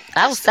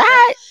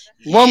 Outside?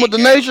 One with the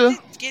nature?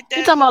 You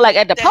talking about like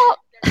at the park?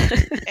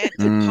 At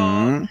the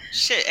park.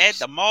 Shit, at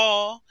the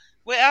mall.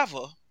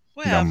 Wherever.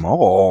 The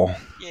mall?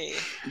 Yeah.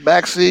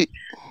 Backseat.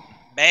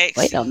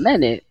 Wait a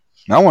minute.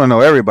 I want to know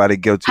everybody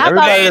guilty.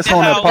 Everybody that's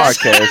on that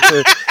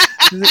podcast.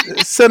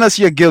 Send us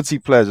your guilty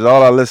pleasures.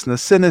 All our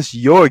listeners, send us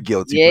your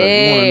guilty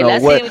pleasures. Yeah,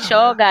 let's see what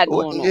y'all got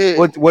going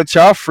on. What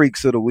y'all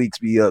freaks of the weeks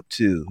be up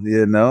to,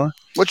 you know?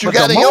 What you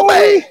got in your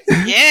bag?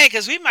 Yeah,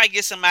 because we might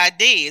get some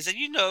ideas. And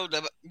you know,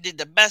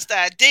 the best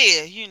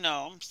idea, you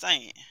know what I'm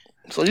saying.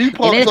 So you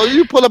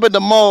pull up at the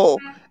mall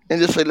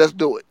and just say, let's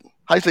do it.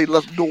 How you say,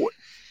 let's do it?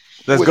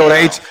 Let's go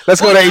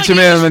to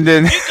H&M and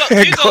then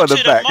you go to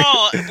the back. The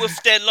mall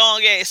with that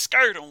long ass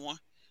skirt on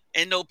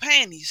and no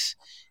panties.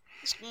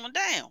 It's going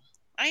down,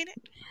 ain't it?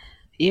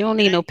 You don't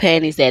need no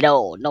panties at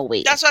all. No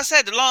way. That's what I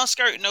said. The long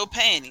skirt, no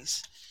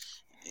panties.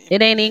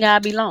 It ain't even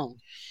gotta be long.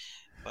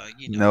 But,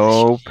 you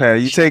know, no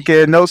panties. You take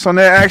care of notes on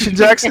that, Action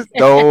Jackson?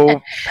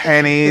 No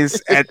panties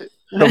at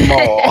the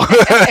mall.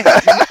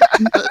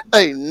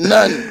 Ain't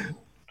none.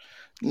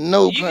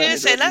 No, you can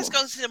say, let's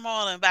go to the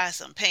mall and buy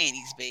some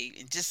panties, babe,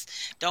 and just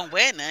don't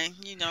wear none,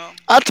 you know.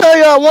 I'll tell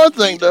y'all one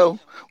thing though.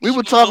 Y'all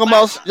were talking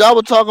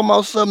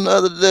about something the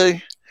other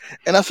day,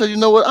 and I said, you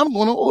know what? I'm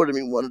going to order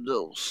me one of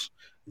those.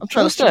 I'm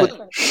trying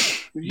to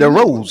see the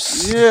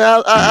rose.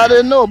 Yeah, I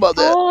didn't know about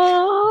that.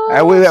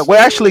 We're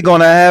actually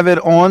going to have it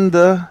on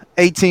the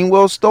 18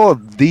 Wheel store,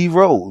 the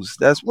rose.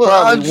 That's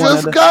I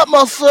just got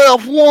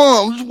myself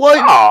one. Just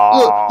wait.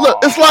 Look,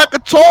 it's like a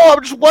toy.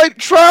 I'm just waiting to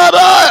try it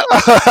out.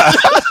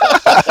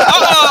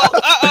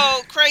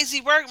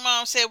 Crazy work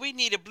mom said we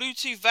need a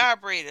Bluetooth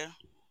vibrator.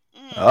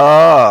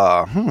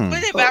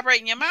 What they vibrate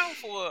in your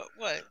mouth or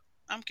what?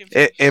 I'm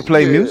confused. It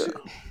play music.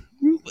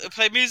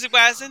 Play music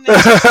while it's in there.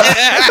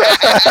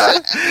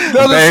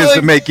 Dance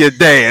to make you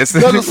dance.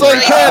 I'm gonna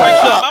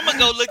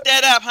go look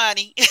that up,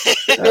 honey.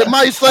 It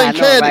might say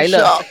Candy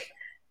Shop.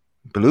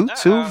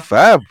 Bluetooth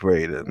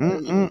vibrator.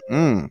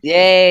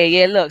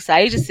 Yeah. Look,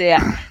 Saisha said,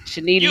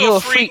 Shanita, you're a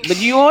freak, but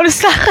you on the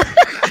side.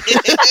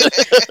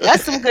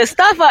 That's some good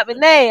stuff up in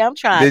there. I'm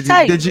trying to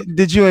tell you.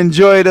 Did you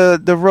enjoy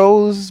the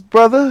rose,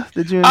 brother?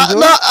 Did you enjoy?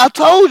 No, I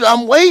told you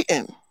I'm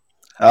waiting.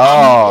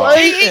 Oh,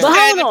 he's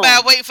standing by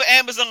waiting for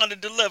Amazon to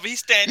deliver. He's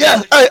standing.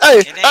 Yeah,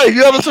 hey!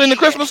 You ever seen the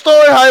Christmas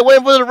Story? How he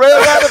waiting for the Red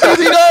Ryder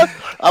BB gun?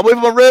 I wait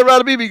for my Red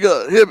Ryder BB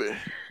gun. Hit me.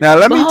 Now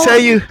let me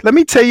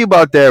tell you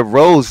about that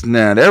rose.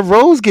 Now that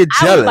rose get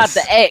jealous. I was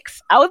about to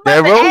X.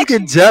 That rose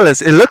get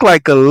jealous. It looked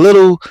like a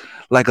little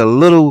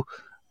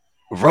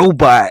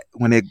robot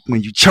when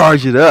you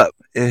charge it up.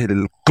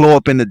 It'll glow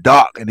up in the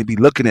dark and it'll be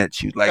looking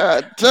at you like,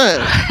 can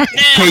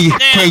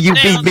you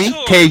beat me?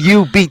 Can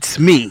you beat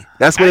me?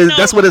 That's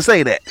what it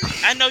say that.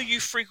 I know you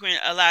frequent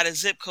a lot of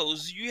zip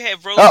codes. You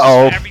have roses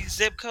in every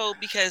zip code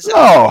because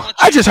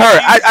I just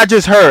heard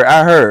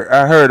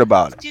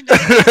about it. You know,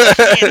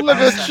 look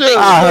at you.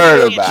 I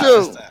heard about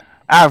it.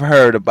 I've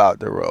heard about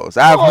the rose.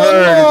 I've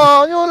heard.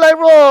 No, you don't like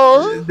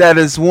rose. That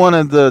is one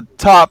of the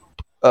top.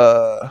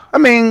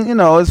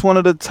 It's one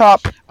of the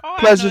top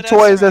pleasure that's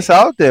toys that's right.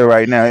 out there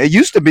right now. It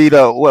used to be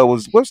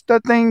what's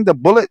that thing? The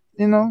bullet,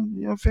 you know,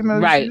 female.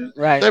 Right,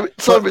 right.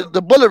 So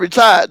the bullet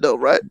retired though,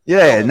 right?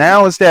 Yeah,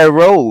 now it's that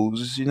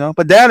rose,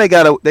 But now they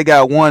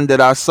got one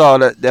that I saw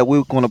that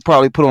we're gonna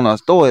probably put on our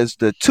store is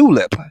the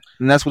tulip,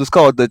 and that's what it's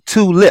called, the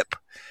tulip.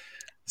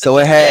 So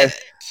it has,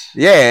 Lit.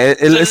 yeah,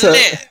 it's a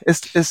Lit.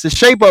 it's the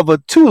shape of a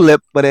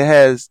tulip, but it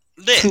has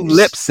two Lips.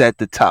 lips at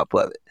the top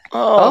of it.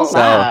 Oh Oh,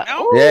 my!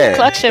 Oh, Ooh, yeah,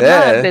 clutching yeah.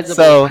 my invisible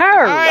So- All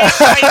pearl. right,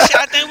 Aisha,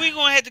 I think we're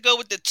gonna have to go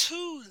with the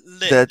two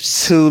The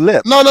lips.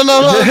 tulip. no,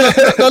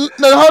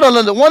 hold on,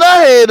 Linda. One I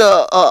had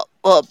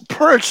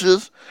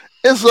purchased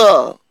is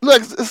look,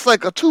 it's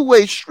like a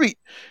two-way street.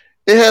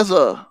 It has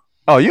a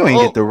Oh, you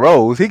ain't get the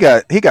rose. He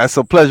got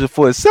some pleasure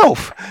for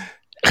himself.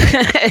 Let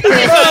me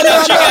find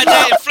out you got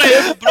that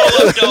inflatable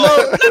blow up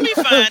dog. Let me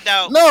find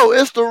out. no,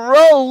 it's the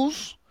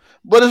rose,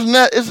 but it's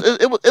not.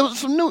 It was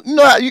some new.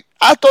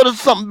 I thought it was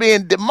something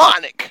being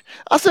demonic.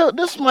 I said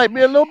this might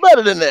be a little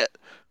better than that.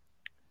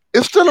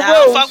 It's still a Nah, I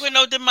don't fuck rose. with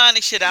no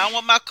demonic shit. I don't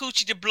want my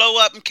coochie to blow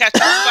up and catch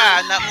on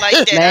fire, nothing like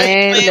that. I Man,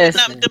 ain't playing with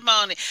listen. nothing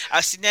demonic.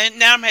 I see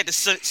now I'm had to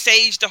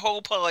sage the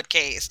whole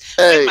podcast.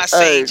 Hey, Where my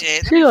sage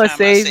at? Let She me gonna find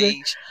my sage it.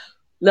 sage.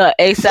 Look,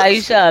 hey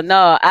Saisha,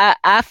 no,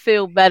 I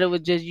feel better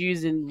with just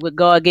using what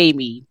God gave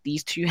me.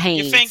 These two Your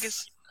hands.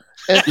 fingers.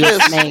 And Yes,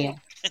 fist. man.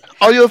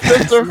 Are you a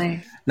Yes, fister?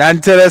 man. Not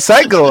until that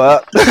site go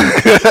up.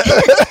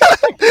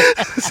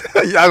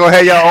 Y'all gonna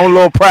have your own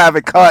little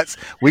private carts.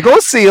 We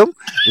gonna see them.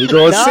 We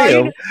gonna No, see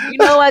you, them. you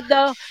know what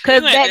though?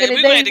 Because We gonna back have in to- the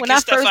we gonna day have to when get I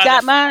stuff first out got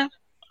of- mine,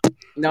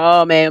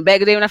 no man, back in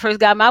the day when I first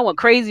got mine, I went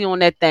crazy on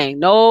that thing.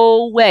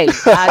 No way.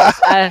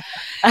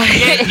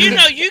 Yeah, you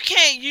know you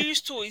can't use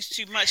toys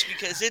too much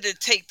because it'll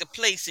take the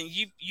place, and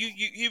you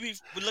be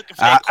looking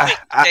for that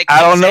quick.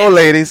 I don't know,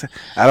 ladies.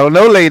 I don't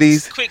know,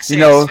 ladies. Quick You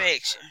know,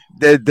 satisfaction.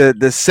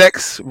 the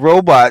sex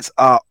robots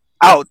are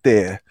out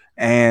there,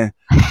 and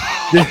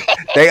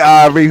they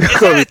are Is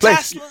that a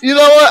replaced. Tesla? You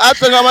know what? I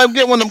think I might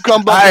get one of them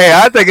come back.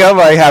 I think I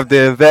might have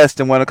to invest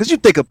in one because you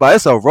think about it,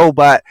 it's a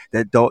robot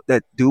that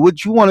do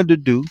what you wanted to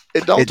do.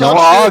 It don't It don't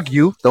talk shit.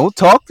 argue, don't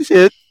talk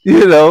shit.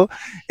 It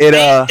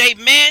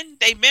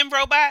They men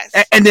robots.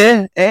 and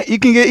then you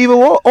can get even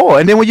more.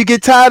 And then when you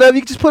get tired of it,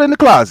 you can just put it in the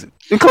closet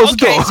and close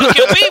Okay, the so door.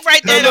 can we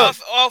write that No, no.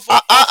 off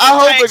I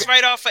hope tags it-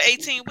 right off for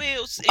 18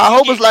 wheels? If I you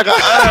hope get- it's like I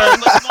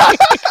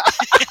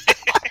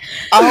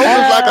hope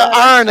it's like an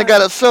iron that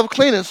got a self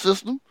cleaning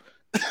system.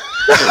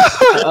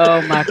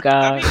 Oh my Let me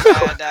God.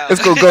 find out.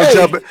 It's gonna go Hey.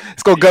 jump.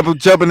 It's gonna go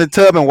jump in the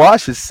tub and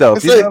wash itself.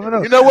 And You say, never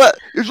know. you know what?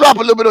 You drop a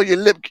little bit on your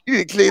lip, you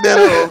can clean that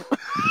off.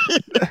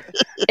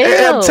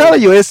 I'm Ew.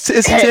 telling you, it's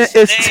That's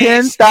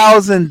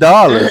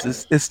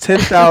 $10,000. It's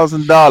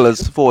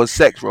 $10,000 for a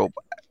sex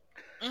robot.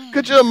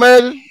 Could you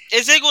imagine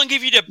Is it going to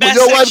give you the when best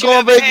your sex wife you go on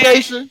ever had?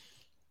 vacation?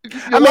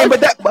 I mean,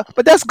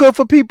 but that's good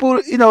for people.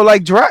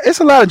 Like it's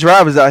a lot of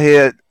drivers out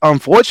here.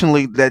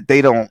 Unfortunately, that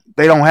they don't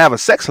have a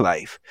sex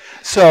life.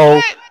 So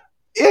What?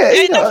 yeah,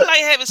 Ain't nothing like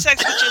having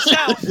sex with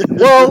yourself.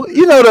 well,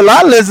 a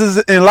lot of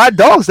lizards and a lot of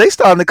dogs, they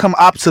starting to come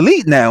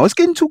obsolete now. It's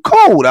getting too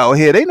cold out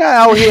here. They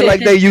not out here like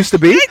they used to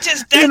be. They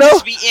just You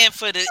know? be in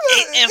for the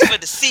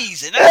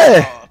season. That's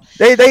Yeah. all.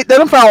 They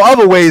done found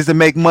other ways to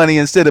make money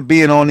instead of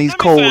being on these Let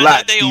me cold find out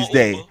lots they these on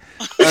days. Uber.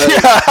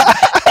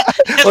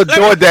 Or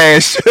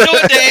DoorDash.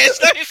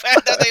 DoorDash. Let me find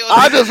out they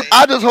on DoorDash.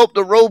 I just hope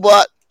the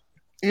robot,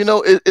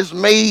 is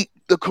made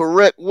the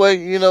correct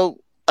way.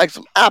 Like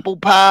some apple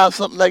pie or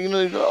something like.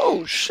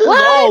 Oh shit,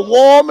 it's all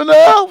warm in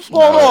there. What's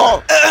going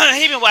on?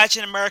 He been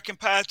watching American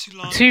Pie too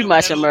long. Too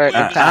much That little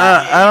American boy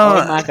Pie. was-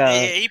 I Oh my God.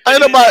 Yeah, he put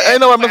Ain't it in nobody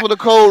there. mess with a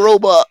cold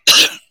robot.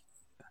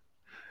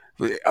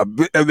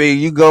 I mean,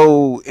 you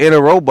go in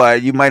a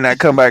robot, you might not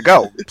come back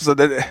out. So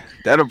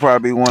that'll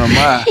probably be one of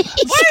mine.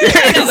 What is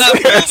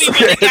that movie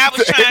when the guy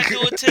was trying to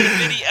do it to the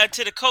video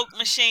to the Coke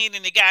machine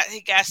and he got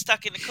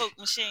stuck in the Coke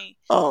machine?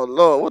 Oh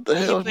Lord, what the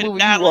He hell put a movie dollar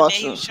you in there. He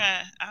watching? was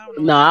trying. I don't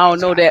know. No, I don't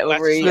know that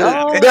one, Ray.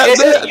 Yeah. Oh.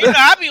 That- You know,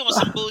 I be on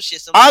some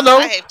bullshit. I know.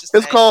 I have to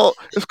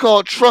It's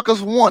called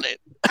Truckers Wanted.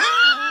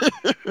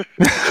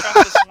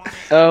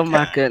 Oh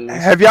my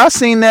goodness. Have y'all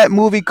seen that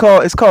movie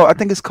called? I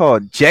think it's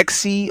called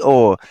Jexy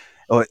or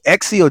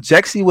Exy or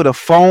Jexy with a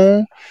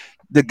phone.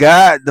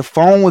 The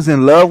phone was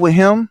in love with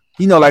him.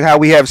 Like how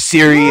we have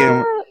Siri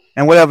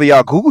and whatever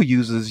y'all Google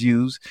users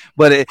use.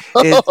 But it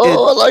I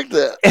like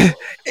that.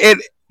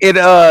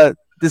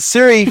 the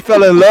Siri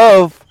fell in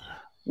love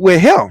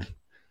with him.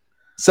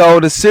 So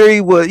the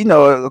Siri was,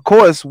 of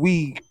course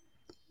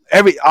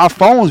our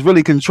phones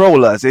really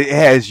control us. It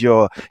has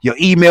your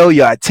email,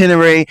 your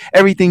itinerary,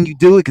 everything you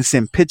do. It can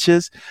send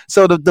pictures.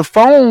 So the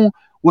phone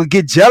would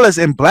get jealous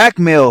and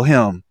blackmail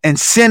him and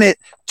send it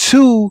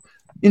to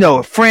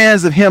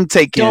friends of him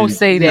taking Don't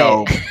say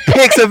that.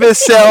 pics of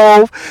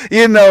himself,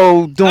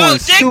 doing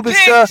dick stupid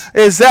pics. stuff.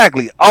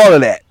 Exactly, all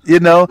of that.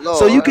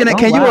 So you can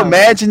Oh, you wow.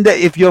 imagine that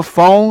if your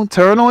phone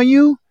turn on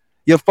you,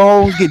 your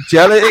phone get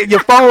jealous. your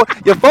phone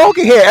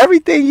can hear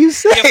everything you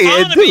say Your phone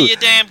and will do. be your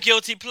damn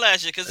guilty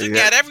pleasure because it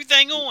Yeah. got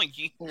everything on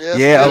you. Yes,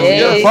 Yeah, Yeah,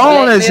 your it's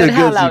phone is blackmail your the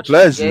hell guilty out you,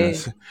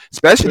 pleasures.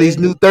 Especially these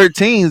Yeah. new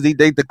 13s.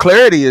 The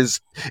clarity is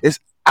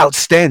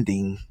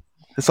outstanding.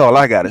 That's all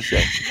I gotta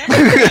say.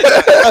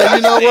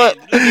 You know what?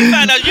 Let me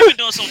find out you've been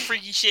doing some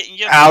freaky shit in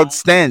your phone.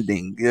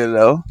 Outstanding, you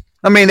know.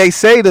 I mean, they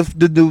say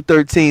the new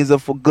 13s are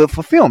for good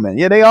fulfillment.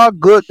 Yeah, they are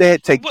good. They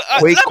take Well,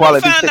 great let me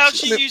quality find out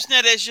pictures. you using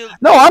that as your.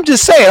 No, I'm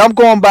just saying. I'm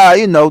going by,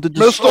 the Mr.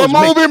 disclosure.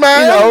 Movie You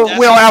Man. know, That's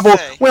we on what I Apple,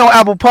 say. we on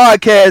Apple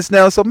Podcasts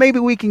now, so maybe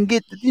we can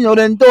get the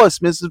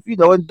endorsements of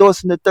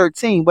endorsing the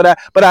 13. But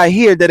I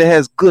hear that it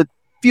has good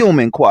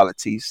filming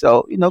quality.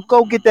 So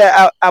go get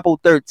that Apple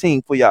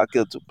 13 for y'all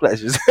guilty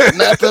pleasures.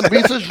 Nothing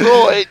beats a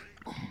droid.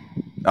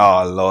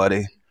 Oh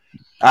lordy,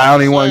 I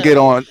don't even want to get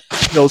on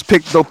those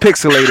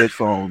pixelated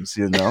phones.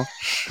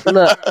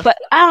 Look, but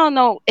I don't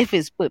know if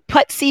it's with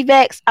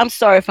Putzivax. I'm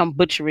sorry if I'm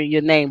butchering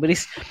your name, but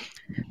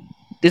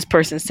this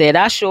person said,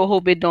 I sure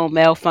hope it don't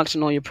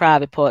malfunction on your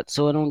private part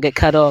so it don't get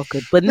cut off.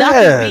 But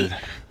nothing beat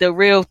the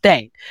real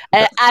thing.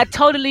 And I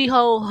totally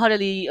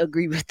wholeheartedly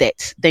agree with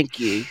that. Thank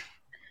you.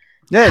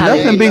 Yeah,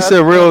 Hallelujah. nothing beats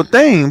a real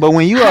thing. But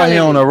when you out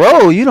here on the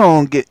road, you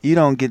don't get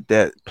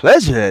that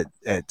pleasure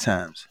at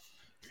times.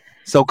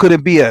 So could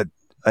it be an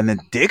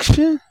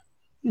addiction?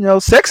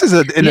 Sex is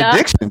an Yeah.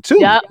 addiction too.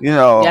 Yeah.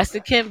 Yes,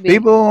 it can be.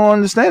 People don't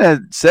understand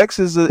that sex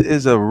is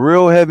a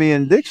real heavy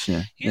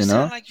addiction. You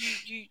sound like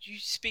you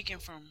speaking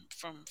from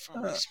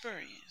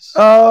experience.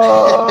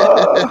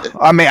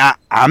 I mean,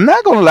 I'm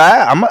not gonna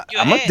lie.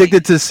 I'm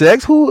addicted to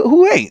sex.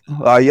 Who ain't?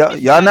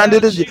 Y'all not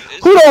addicted?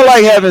 Who don't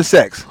like having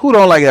sex? Who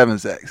don't like having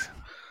sex?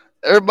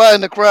 Everybody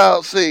in the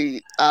crowd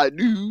say, I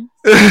do.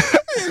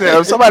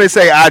 If somebody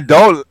say I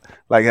don't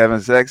like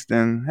having sex,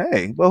 then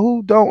hey, but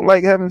who don't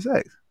like having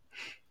sex?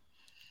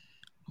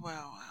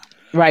 Well,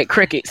 right,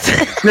 crickets.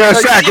 Yeah,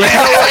 exactly.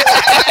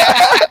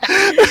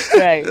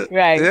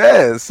 right.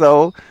 Yeah,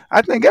 so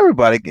I think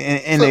everybody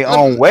in So, their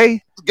own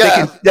way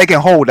guys, they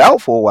can hold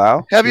out for a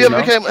while. have you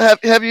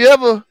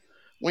ever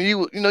when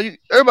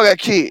everybody got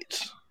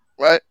kids,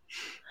 right?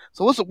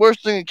 So what's the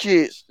worst thing in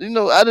kids?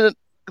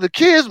 The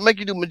kids make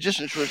you do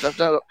magician tricks.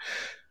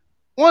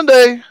 One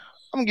day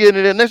I'm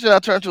getting it in. Next thing I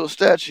turn to a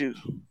statue.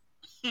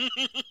 you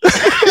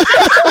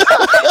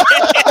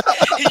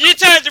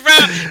turned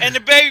around and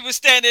the baby was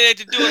standing at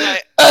the door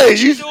like, Hey, what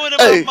you doing to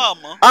my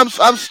mama?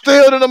 I'm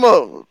still in the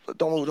mode.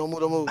 Don't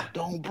move.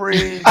 Don't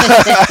breathe.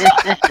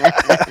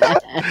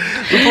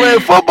 We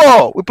playing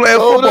football.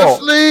 Go to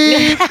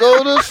sleep.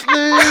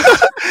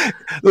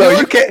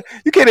 Look,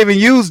 you can't even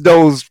use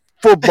those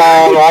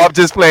football or I'm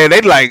just playing.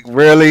 They like,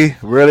 really?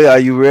 Are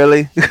you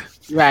really?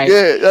 Right.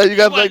 Yeah, you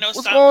got like,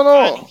 what's going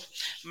on? Funny?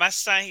 My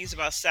son, he's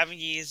about 7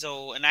 years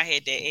old, and I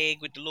had that egg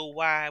with the little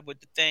Y with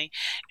the thing,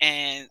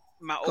 and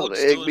my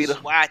oldest daughter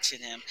was watching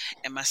him,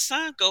 and my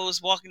son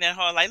goes walking that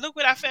hall like, look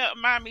what I found,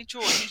 mommy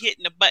toy. He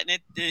hitting the button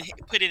and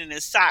put it in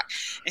his sock,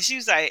 and she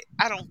was like,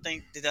 I don't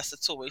think that's a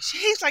toy.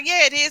 He's like,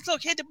 yeah, it is.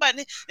 Look, hit the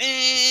button.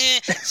 She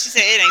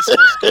said it ain't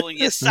supposed to go in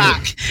your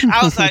sock.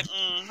 I was like,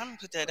 let me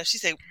put that up. She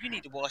said, you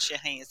need to wash your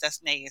hands.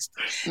 That's nasty.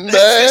 She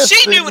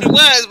knew what it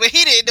was, but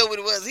he didn't know what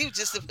it was. He was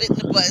just hitting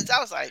the buttons. I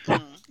was like,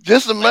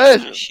 just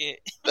imagine.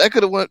 That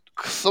could have went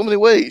so many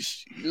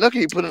ways. Lucky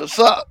he put in a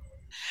sock.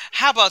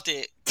 How about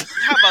that?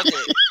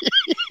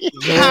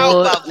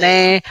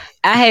 Man,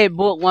 I had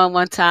bought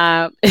one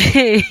time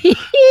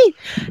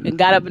and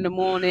got up in the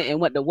morning and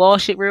went to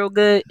wash it real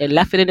good and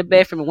left it in the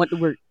bathroom and went to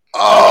work.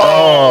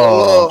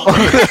 Oh.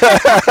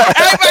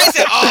 Everybody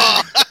said,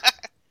 oh.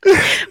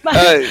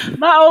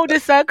 My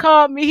oldest son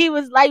called me. He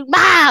was like,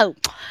 Mom,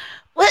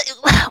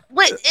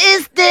 what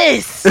is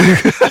this? I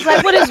was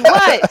like, what is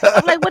what?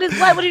 I'm like, what is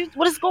what?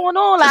 What is going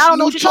on? Like, I don't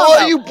know what you're talking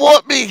about. You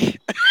bought me.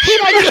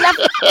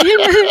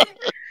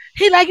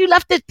 You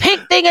left this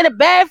pink thing in the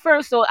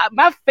bathroom. So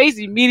my face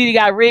immediately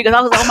got red because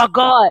I was like, oh my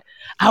God,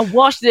 I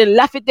washed it and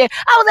left it there.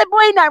 I was like,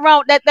 boy, ain't nothing wrong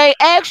with that thing.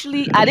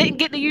 Actually, I didn't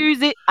get to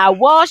use it. I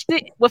washed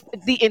it with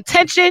the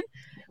intention.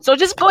 So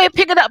just go ahead,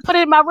 pick it up, put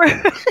it in my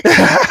room.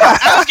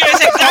 I was gonna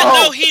say,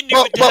 I know he knew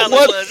what the hell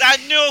it was. I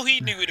know he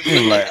knew what it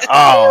was. Like,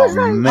 oh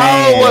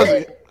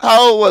man,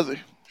 How old was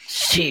he?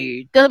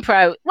 Shoot, doesn't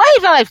probably. Why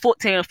he felt like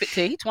 14 or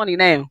 15? He's 20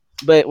 now.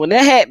 But when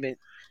that happened,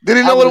 did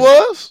he know what it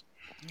was?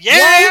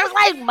 Yeah, he was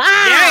like, Mom,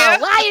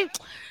 why?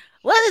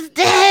 What is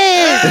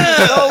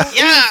this?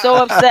 He was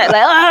so upset.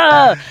 Like,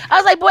 I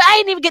was like, boy, I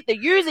didn't even get to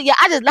use it yet.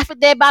 I just left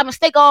it there by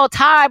mistake all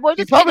tired. Boy,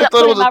 just he probably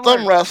thought it was a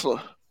thumb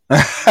wrestler.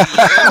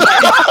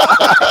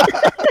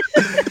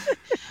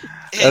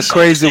 A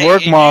crazy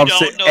work mom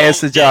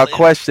answered y'all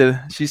question.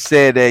 She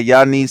said that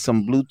y'all need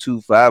some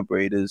Bluetooth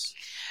vibrators.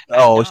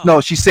 Oh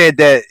no, she said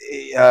that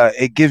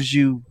it gives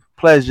you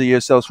pleasure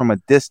yourselves from a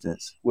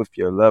distance with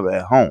your lover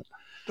at home.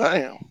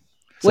 Damn.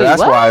 So wait,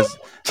 that's why the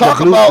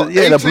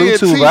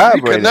Bluetooth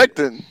vibrator.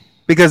 Connecting.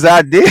 Because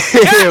I did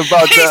hear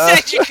about he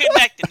said you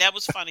connected. That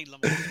was funny,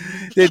 Lamar.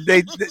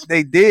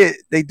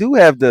 They do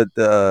have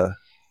the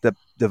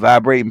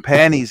vibrating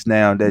panties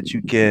now that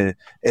you can.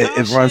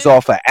 It runs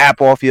off an app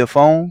off your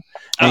phone,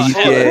 and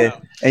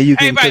you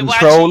can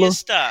control them.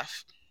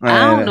 Stuff.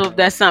 I don't know if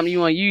that's something you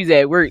want to use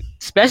at work,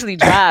 especially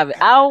driving.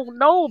 I don't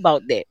know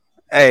about that.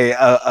 Hey,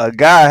 a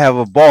guy have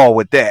a ball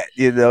with that.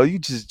 You know, you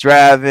just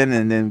driving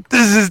and then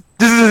this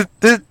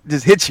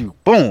just hit you,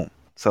 boom.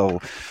 So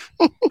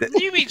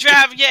You be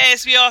driving your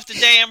ass be off the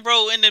damn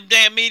road in the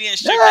damn median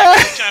strip like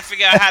you trying to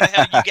figure out how the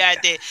hell you got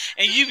there.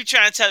 And you be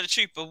trying to tell the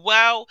trooper,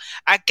 well,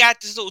 I got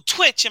this little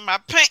twitch in my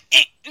pant.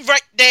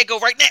 Right there, go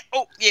right now.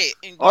 Oh, yeah.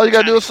 And All you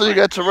gotta do is say trying you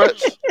got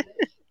Tourette's.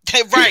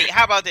 Right,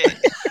 how about that?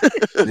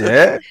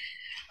 yeah,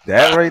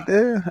 that right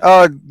there.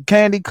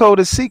 Candy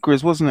Coated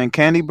Secrets, wasn't it?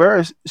 Candy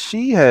Burst.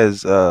 She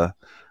has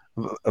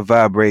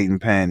vibrating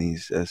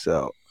panties. That's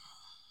out.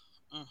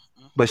 Mm, mm.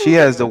 But she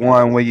has the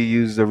one where you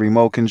use the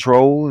remote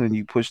control and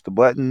you push the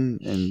button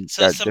and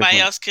So got somebody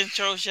different. else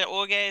controls your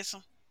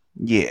orgasm?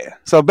 Yeah.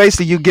 So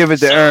basically, you give it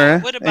to So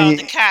Aaron. what and about you-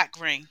 the cock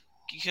ring?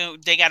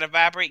 They got a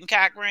vibrating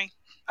cock ring?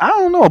 I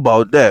don't know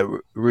about that,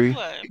 Ree.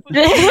 What?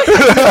 You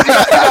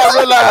gotta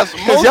realize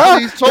Cause most y'all, of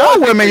these toys y'all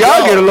be women, for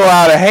y'all get a little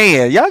out of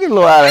hand. Y'all get a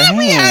little out of How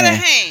we out of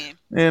hand. hand?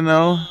 You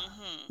know, Mhm.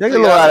 y'all get They a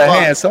little got out a of lot.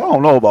 hand. So I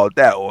don't know about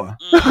that one.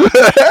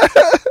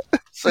 Mhm.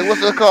 Say,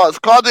 what's it called? It's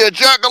called the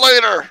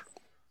ejaculator.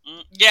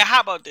 Yeah, how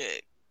about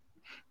that?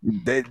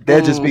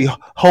 They'll just be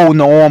holding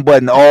the on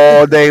button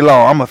all day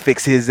long. I'm gonna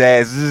fix his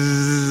ass.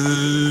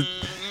 Zzz.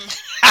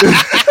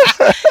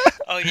 Mm.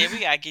 Oh yeah, we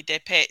gotta get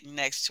that patent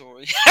next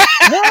story.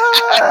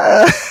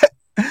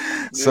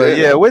 So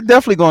yeah, we're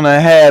definitely gonna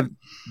have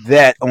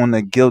that on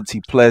the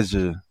guilty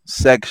pleasure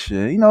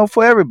section. You know,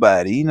 for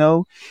everybody. You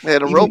know, Yeah,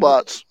 the Even-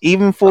 robots.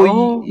 even for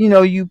Oh. you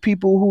know, you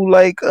people who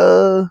like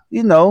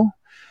you know,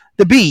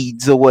 the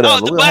beads or whatever. Oh,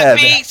 the We'll butt have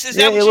beads? Is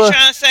that what yeah, you're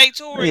trying to say,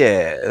 Tori?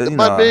 Yeah, The you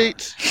butt know,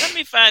 beads. Let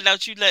me find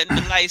out you letting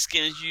the light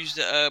skins use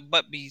the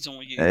butt beads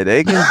on you. hey,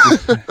 they can.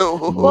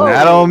 Whoa.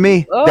 Not on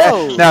me.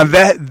 Oh.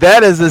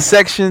 That is a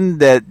section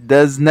that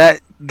does not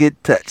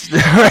get touched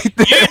right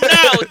there. You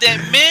know that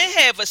men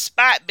have a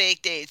spot back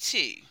there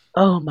too.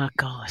 Oh my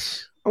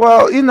gosh.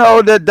 Well, you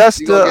know that's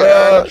You gonna get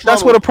in that's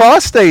trouble. where the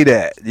prostate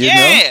at. You know?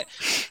 Yeah,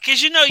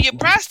 because you know your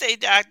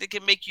prostate doctor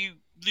can make you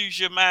lose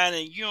your mind,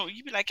 and you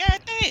be like, God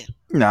damn.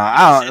 No,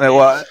 I don't know.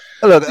 Well,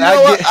 look, You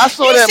know what? I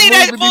saw You that see movie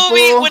that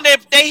movie before.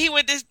 when he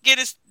would get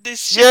this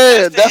shit Yeah,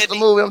 tested that's and the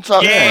movie I'm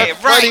talking Yeah,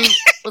 about. right. Freddy,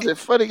 was it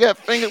Freddy Got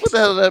Fingered? What the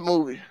hell is that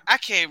movie? I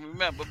can't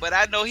remember, but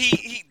I know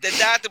he the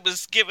doctor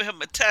was giving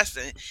him a test,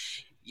 and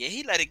yeah,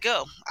 he let it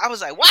go. I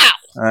was like, wow.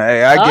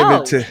 hey, I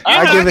give it to You know,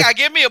 I give it. gotta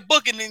give me a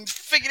book and then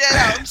figure that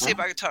out. Let me see if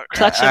I can talk.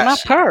 Clutching my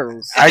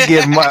pearls.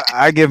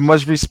 I give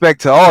much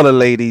respect to all the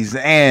ladies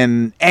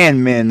and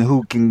men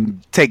who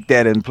can take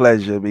that in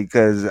pleasure,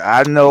 because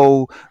I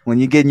know when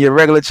you're getting your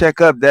regular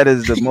checkup, that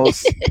is the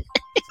most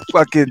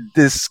fucking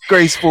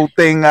disgraceful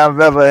thing I've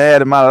ever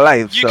had in my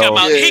life. You So come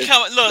out. Yeah.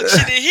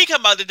 He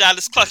come out the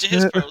doctor's clutching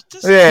his pearls.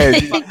 This yeah,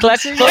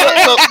 Clutching. So,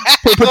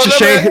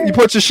 so, you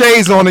put your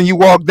shades on and you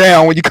walk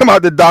down when you come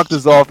out the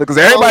doctor's office, because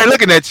everybody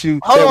looking at you.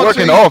 Hold They on, work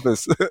in T. the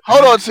office.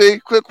 hold on, T.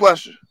 Quick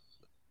question.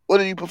 What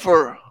do you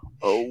prefer?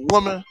 A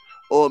woman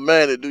or a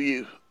man to do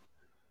you?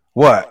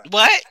 What?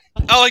 What?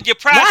 Oh, your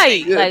Right.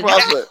 prostate. Yeah, Like,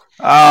 prospect.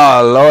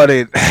 Oh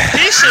lordy.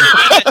 He should have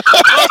done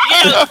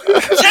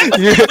it.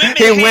 Technically, women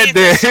He hands went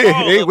there. are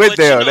smaller, He went but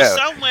there you on know, that.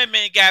 some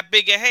women got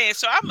bigger hands,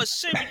 so I'm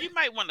assuming you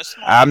might want a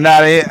small. I'm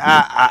not.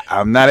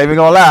 I'm not even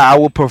gonna lie. I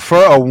would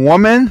prefer a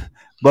woman,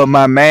 but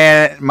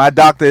my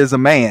doctor is a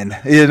man.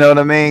 You know what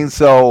I mean?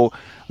 So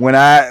when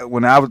I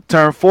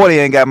turned 40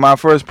 and got my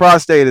first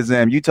prostate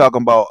exam, you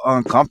talking about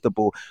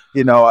uncomfortable.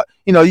 You know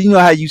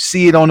how you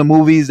see it on the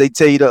movies. They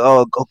tell you to,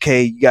 oh,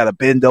 okay, you gotta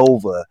bend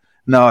over.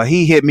 No,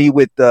 he hit me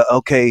with the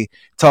okay,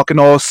 talking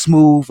all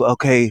smooth.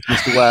 Okay,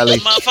 Mr. Wiley,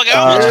 Motherfucker,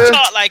 I don't want you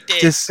talk like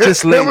that.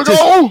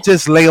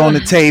 just lay on the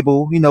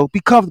table. You know, be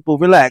comfortable,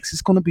 relax.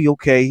 It's gonna be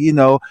okay. You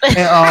know,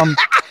 and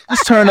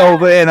just turn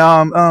over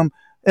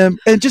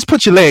and just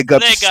put your leg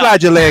up, Leg just up.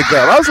 slide your leg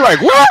up. I was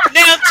like, what?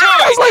 Now, Tori,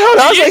 I was like, hold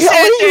on. I was you like, said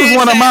oh, he was that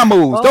one of my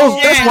moves. Oh,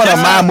 That's one of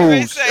that's my what I was gonna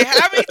moves. say.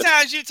 How many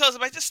times you told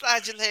somebody just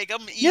slide your leg? I'm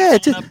gonna eat Yeah,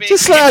 on up,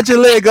 just slide your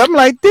leg up. I'm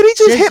like, did he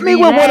just Just hit me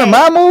with one of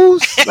my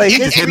moves? Like he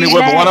just Just hit me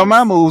with one of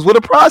my moves with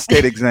a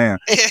prostate exam.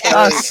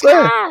 I baby.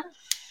 swear.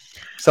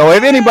 So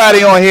if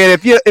anybody on here,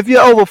 if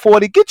you're over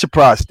 40, get your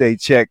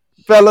prostate checked,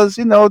 fellas.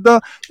 You know,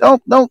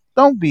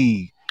 don't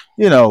be,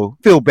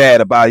 feel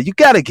bad about it. You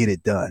gotta get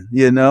it done.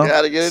 You know,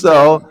 Gotta get it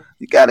so done.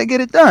 you gotta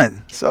get it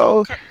done.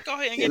 So Go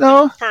ahead and You get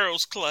know. the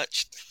pearls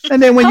clutched.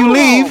 and then when you Oh.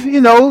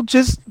 leave,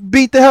 just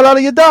beat the hell out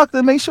of your doctor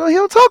and make sure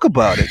he'll talk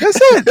about it. That's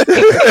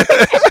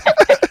it.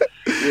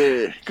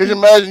 Yeah. Could you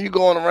imagine you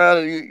going around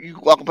and you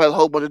walking past a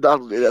whole bunch of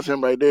doctors? Yeah, that's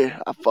him right there.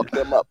 I fucked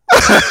them up.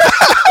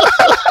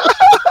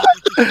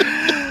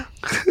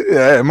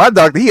 Yeah, my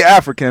doctor, he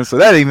African, so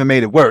that even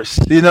made it worse.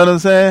 You know what I'm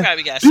saying?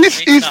 Probably got some This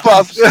big is for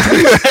knuckles.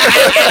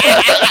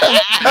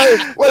 hey,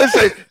 what they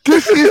say?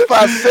 This is for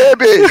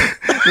Sebi.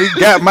 He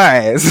got my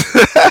ass.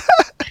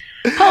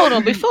 Hold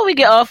on, before we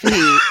get off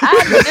here,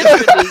 I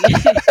literally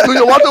Do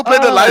you want to play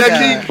the Oh, Lion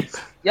God. King?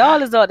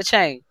 y'all is on the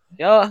chain.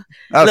 Y'all,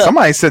 Oh, Look.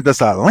 somebody sent us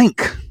a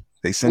link.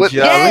 They sent What-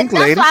 you a Yeah, link,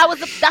 that's lady. what I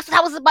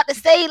was about to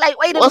say. Like,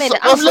 wait a What's minute.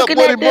 up, I'm what's up, looking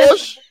Woody at this.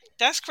 Bush?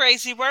 That's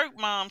crazy work,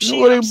 Mom.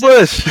 Woody I'm sending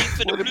Bush. the link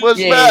for the Woody blue Bush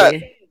check. back. yeah,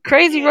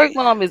 Crazy Work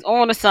Mom is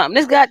on or something.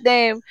 This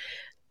goddamn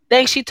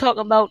thing she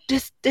talking about,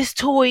 this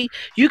toy,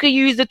 you can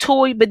use the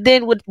toy, but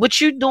then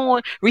what you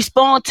doing,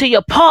 respond to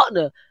your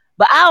partner.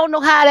 But I don't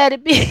know how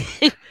that'd be.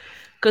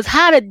 Cause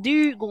how the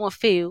dude gonna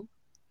feel?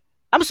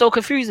 I'm so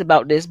confused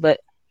about this, but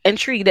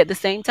intrigued at the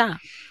same time.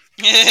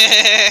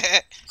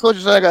 So you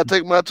say I gotta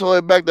take my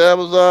toy back to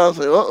Amazon and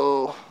say,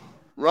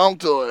 wrong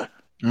toy.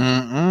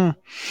 Mm-mm.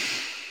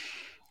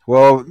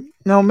 Well,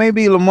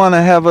 maybe Lamont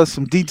have us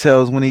some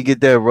details when he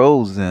get that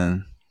rose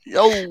in.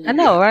 Yo, I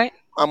know, right?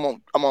 I'm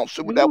on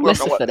super You that work.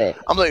 listen for that.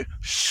 I'm like,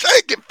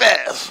 shake it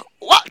fast.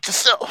 Watch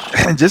yourself.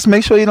 And just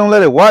make sure you don't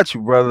let it watch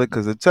you, brother,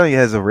 because I tell you, it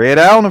has a red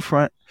eye on the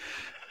front,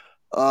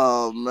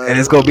 Oh man. and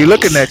it's gonna be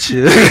looking at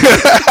you.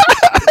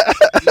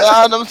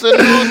 Nah, I'm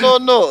saying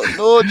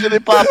no, chili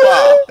papa.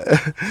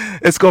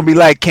 It's gonna be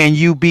like, can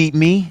you beat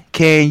me?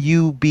 Can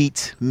you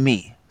beat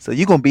me? So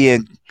you're gonna be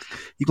in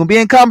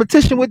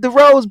competition with the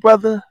rose,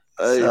 brother.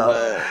 Hey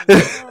So-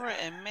 man. Laura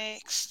and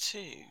Max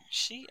too.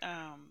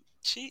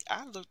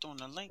 I looked on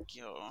the link,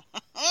 y'all.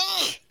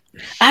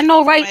 I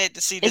know, I right? had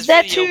to see this Is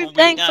that video too when we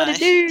thing for the done.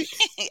 dude?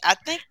 I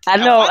think. I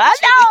know. watched I this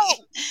video.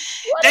 know.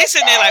 What They is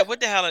sitting there that? like, what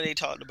the hell are they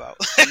talking about?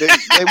 they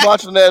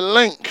watching that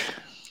link.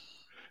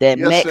 That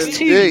Yes, Max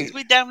indeed. too.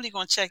 We definitely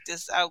gonna check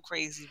this out.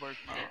 Crazy Work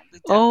Mom. We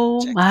definitely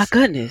Oh check my this out.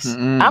 goodness.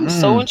 I'm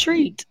so Mm-mm.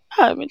 intrigued.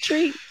 I'm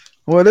intrigued.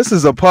 Well, this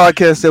is a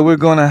podcast that we're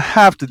gonna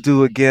have to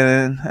do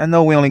again. I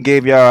know we only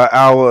gave y'all an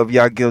hour of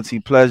y'all guilty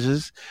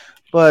pleasures,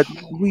 but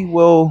we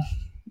will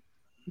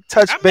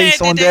touch I'm mad base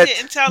that on they that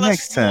didn't tell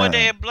next us more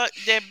time.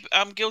 their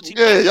guilty Yeah,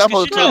 pleasures. y'all 'Cause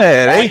supposed to tell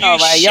Yeah, I they know,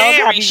 right? Y'all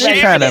gotta be ready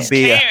for trying to that.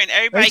 be caring. they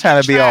Everybody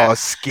trying to be all Right,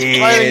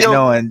 scared, yo.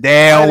 knowing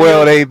damn Right, well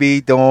yo. they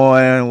be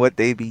doing what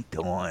they be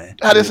doing.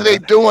 How they say they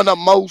doing the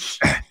most.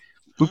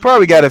 We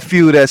probably got a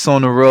few that's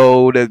on the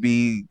road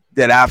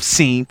that I've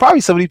seen.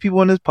 Probably some of these people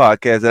on this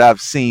podcast that I've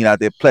seen out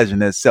there pleasuring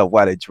themselves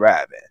while they're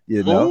driving.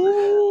 You know,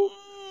 Ooh.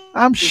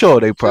 I'm sure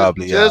they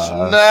probably just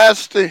are.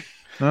 nasty.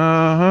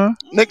 Uh-huh.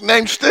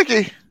 Nickname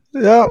Sticky.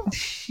 Yeah.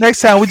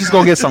 Next time we're just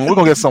gonna get some. We're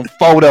gonna get some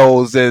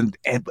photos and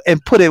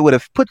put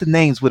the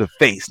names with a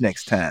face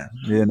next time.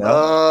 You know.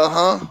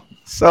 Uh-huh.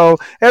 So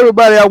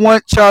everybody, I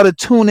want y'all to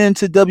tune in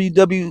to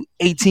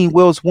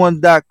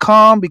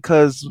www.18wheels1.com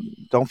because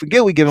don't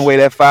forget we're giving away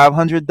that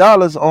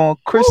 $500 on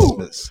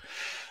Christmas,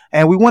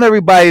 and we want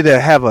everybody to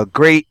have a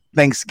great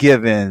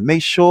Thanksgiving.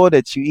 Make sure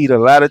that you eat a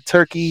lot of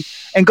turkey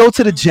and go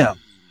to the gym.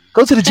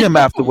 Go to the gym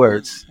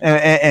afterwards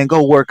and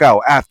go work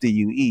out after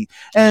you eat.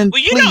 And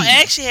Well, you please, don't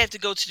actually have to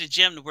go to the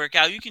gym to work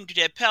out. You can do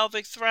that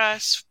pelvic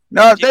thrust.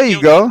 no, your there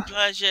you guilty go.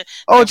 pleasure,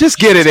 Oh, that just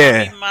get it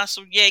tummy in.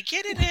 muscle. Yeah,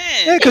 get it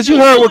in. Yeah, because you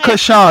heard what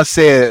Kashawn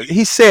said.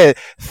 He said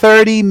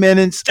 30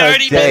 minutes a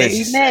 30 day.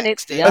 minutes. 30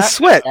 minutes. A Yep.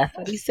 sweat. That's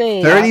what he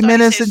said. 30 I thought he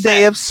minutes a said day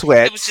sweat. of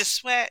sweat. It was just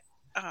sweat.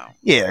 Oh.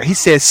 Yeah, he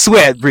said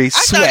sweat, Bree. I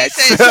thought he Sweat.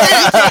 said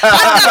sweat.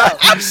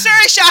 I'm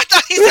serious. I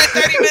thought he said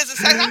 30 minutes of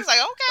sex. I was like,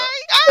 okay,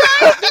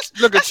 all right.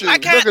 Look at you.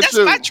 Look at That's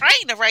you. my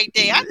trainer right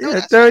there. I know Yeah,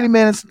 that's 30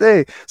 minutes a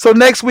day. So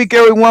next week,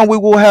 everyone, we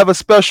will have a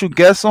special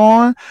guest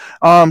on.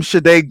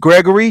 Shade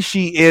Gregory.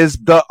 She is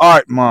the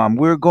art mom.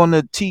 We're going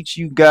to teach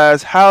you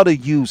guys how to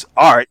use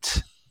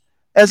art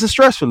as a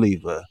stress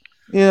reliever.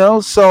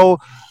 So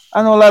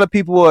I know a lot of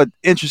people are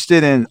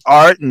interested in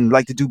art and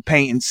like to do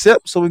paint and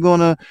sip. So we're going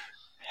to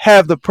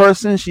have the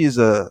person. She's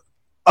a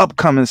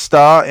upcoming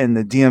star in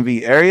the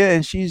DMV area,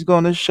 and she's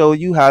going to show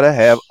you how to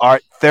have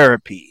art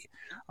therapy.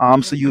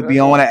 So you'll be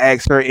able to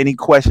ask her any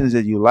questions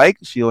that you like.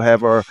 She'll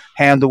have her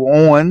handle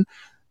on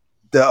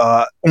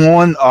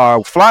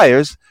our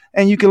flyers,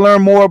 and you can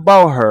learn more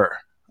about her.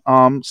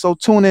 So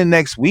tune in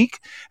next week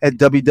at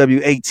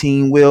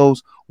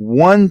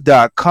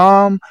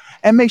www.18wheels1.com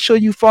and make sure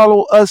you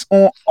follow us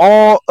on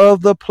all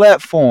of the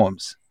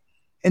platforms.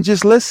 And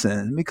just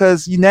listen,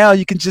 because now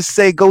you can just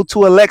go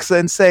to Alexa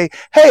and say,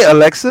 "Hey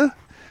Alexa,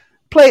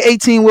 play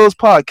 18 Wheels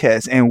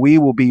podcast," and we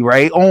will be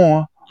right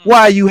on. Why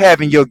are you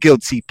having your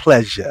guilty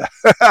pleasure?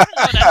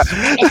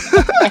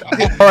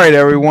 All right,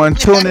 everyone,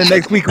 tune in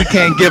next week. We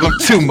can't give them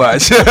too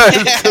much,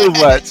 too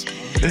much,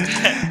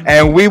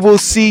 and we will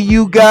see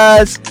you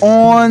guys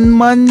on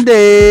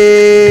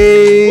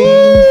Monday.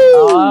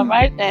 All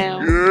right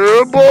now.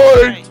 Yeah,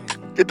 boy.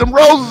 Get them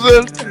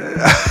roses in.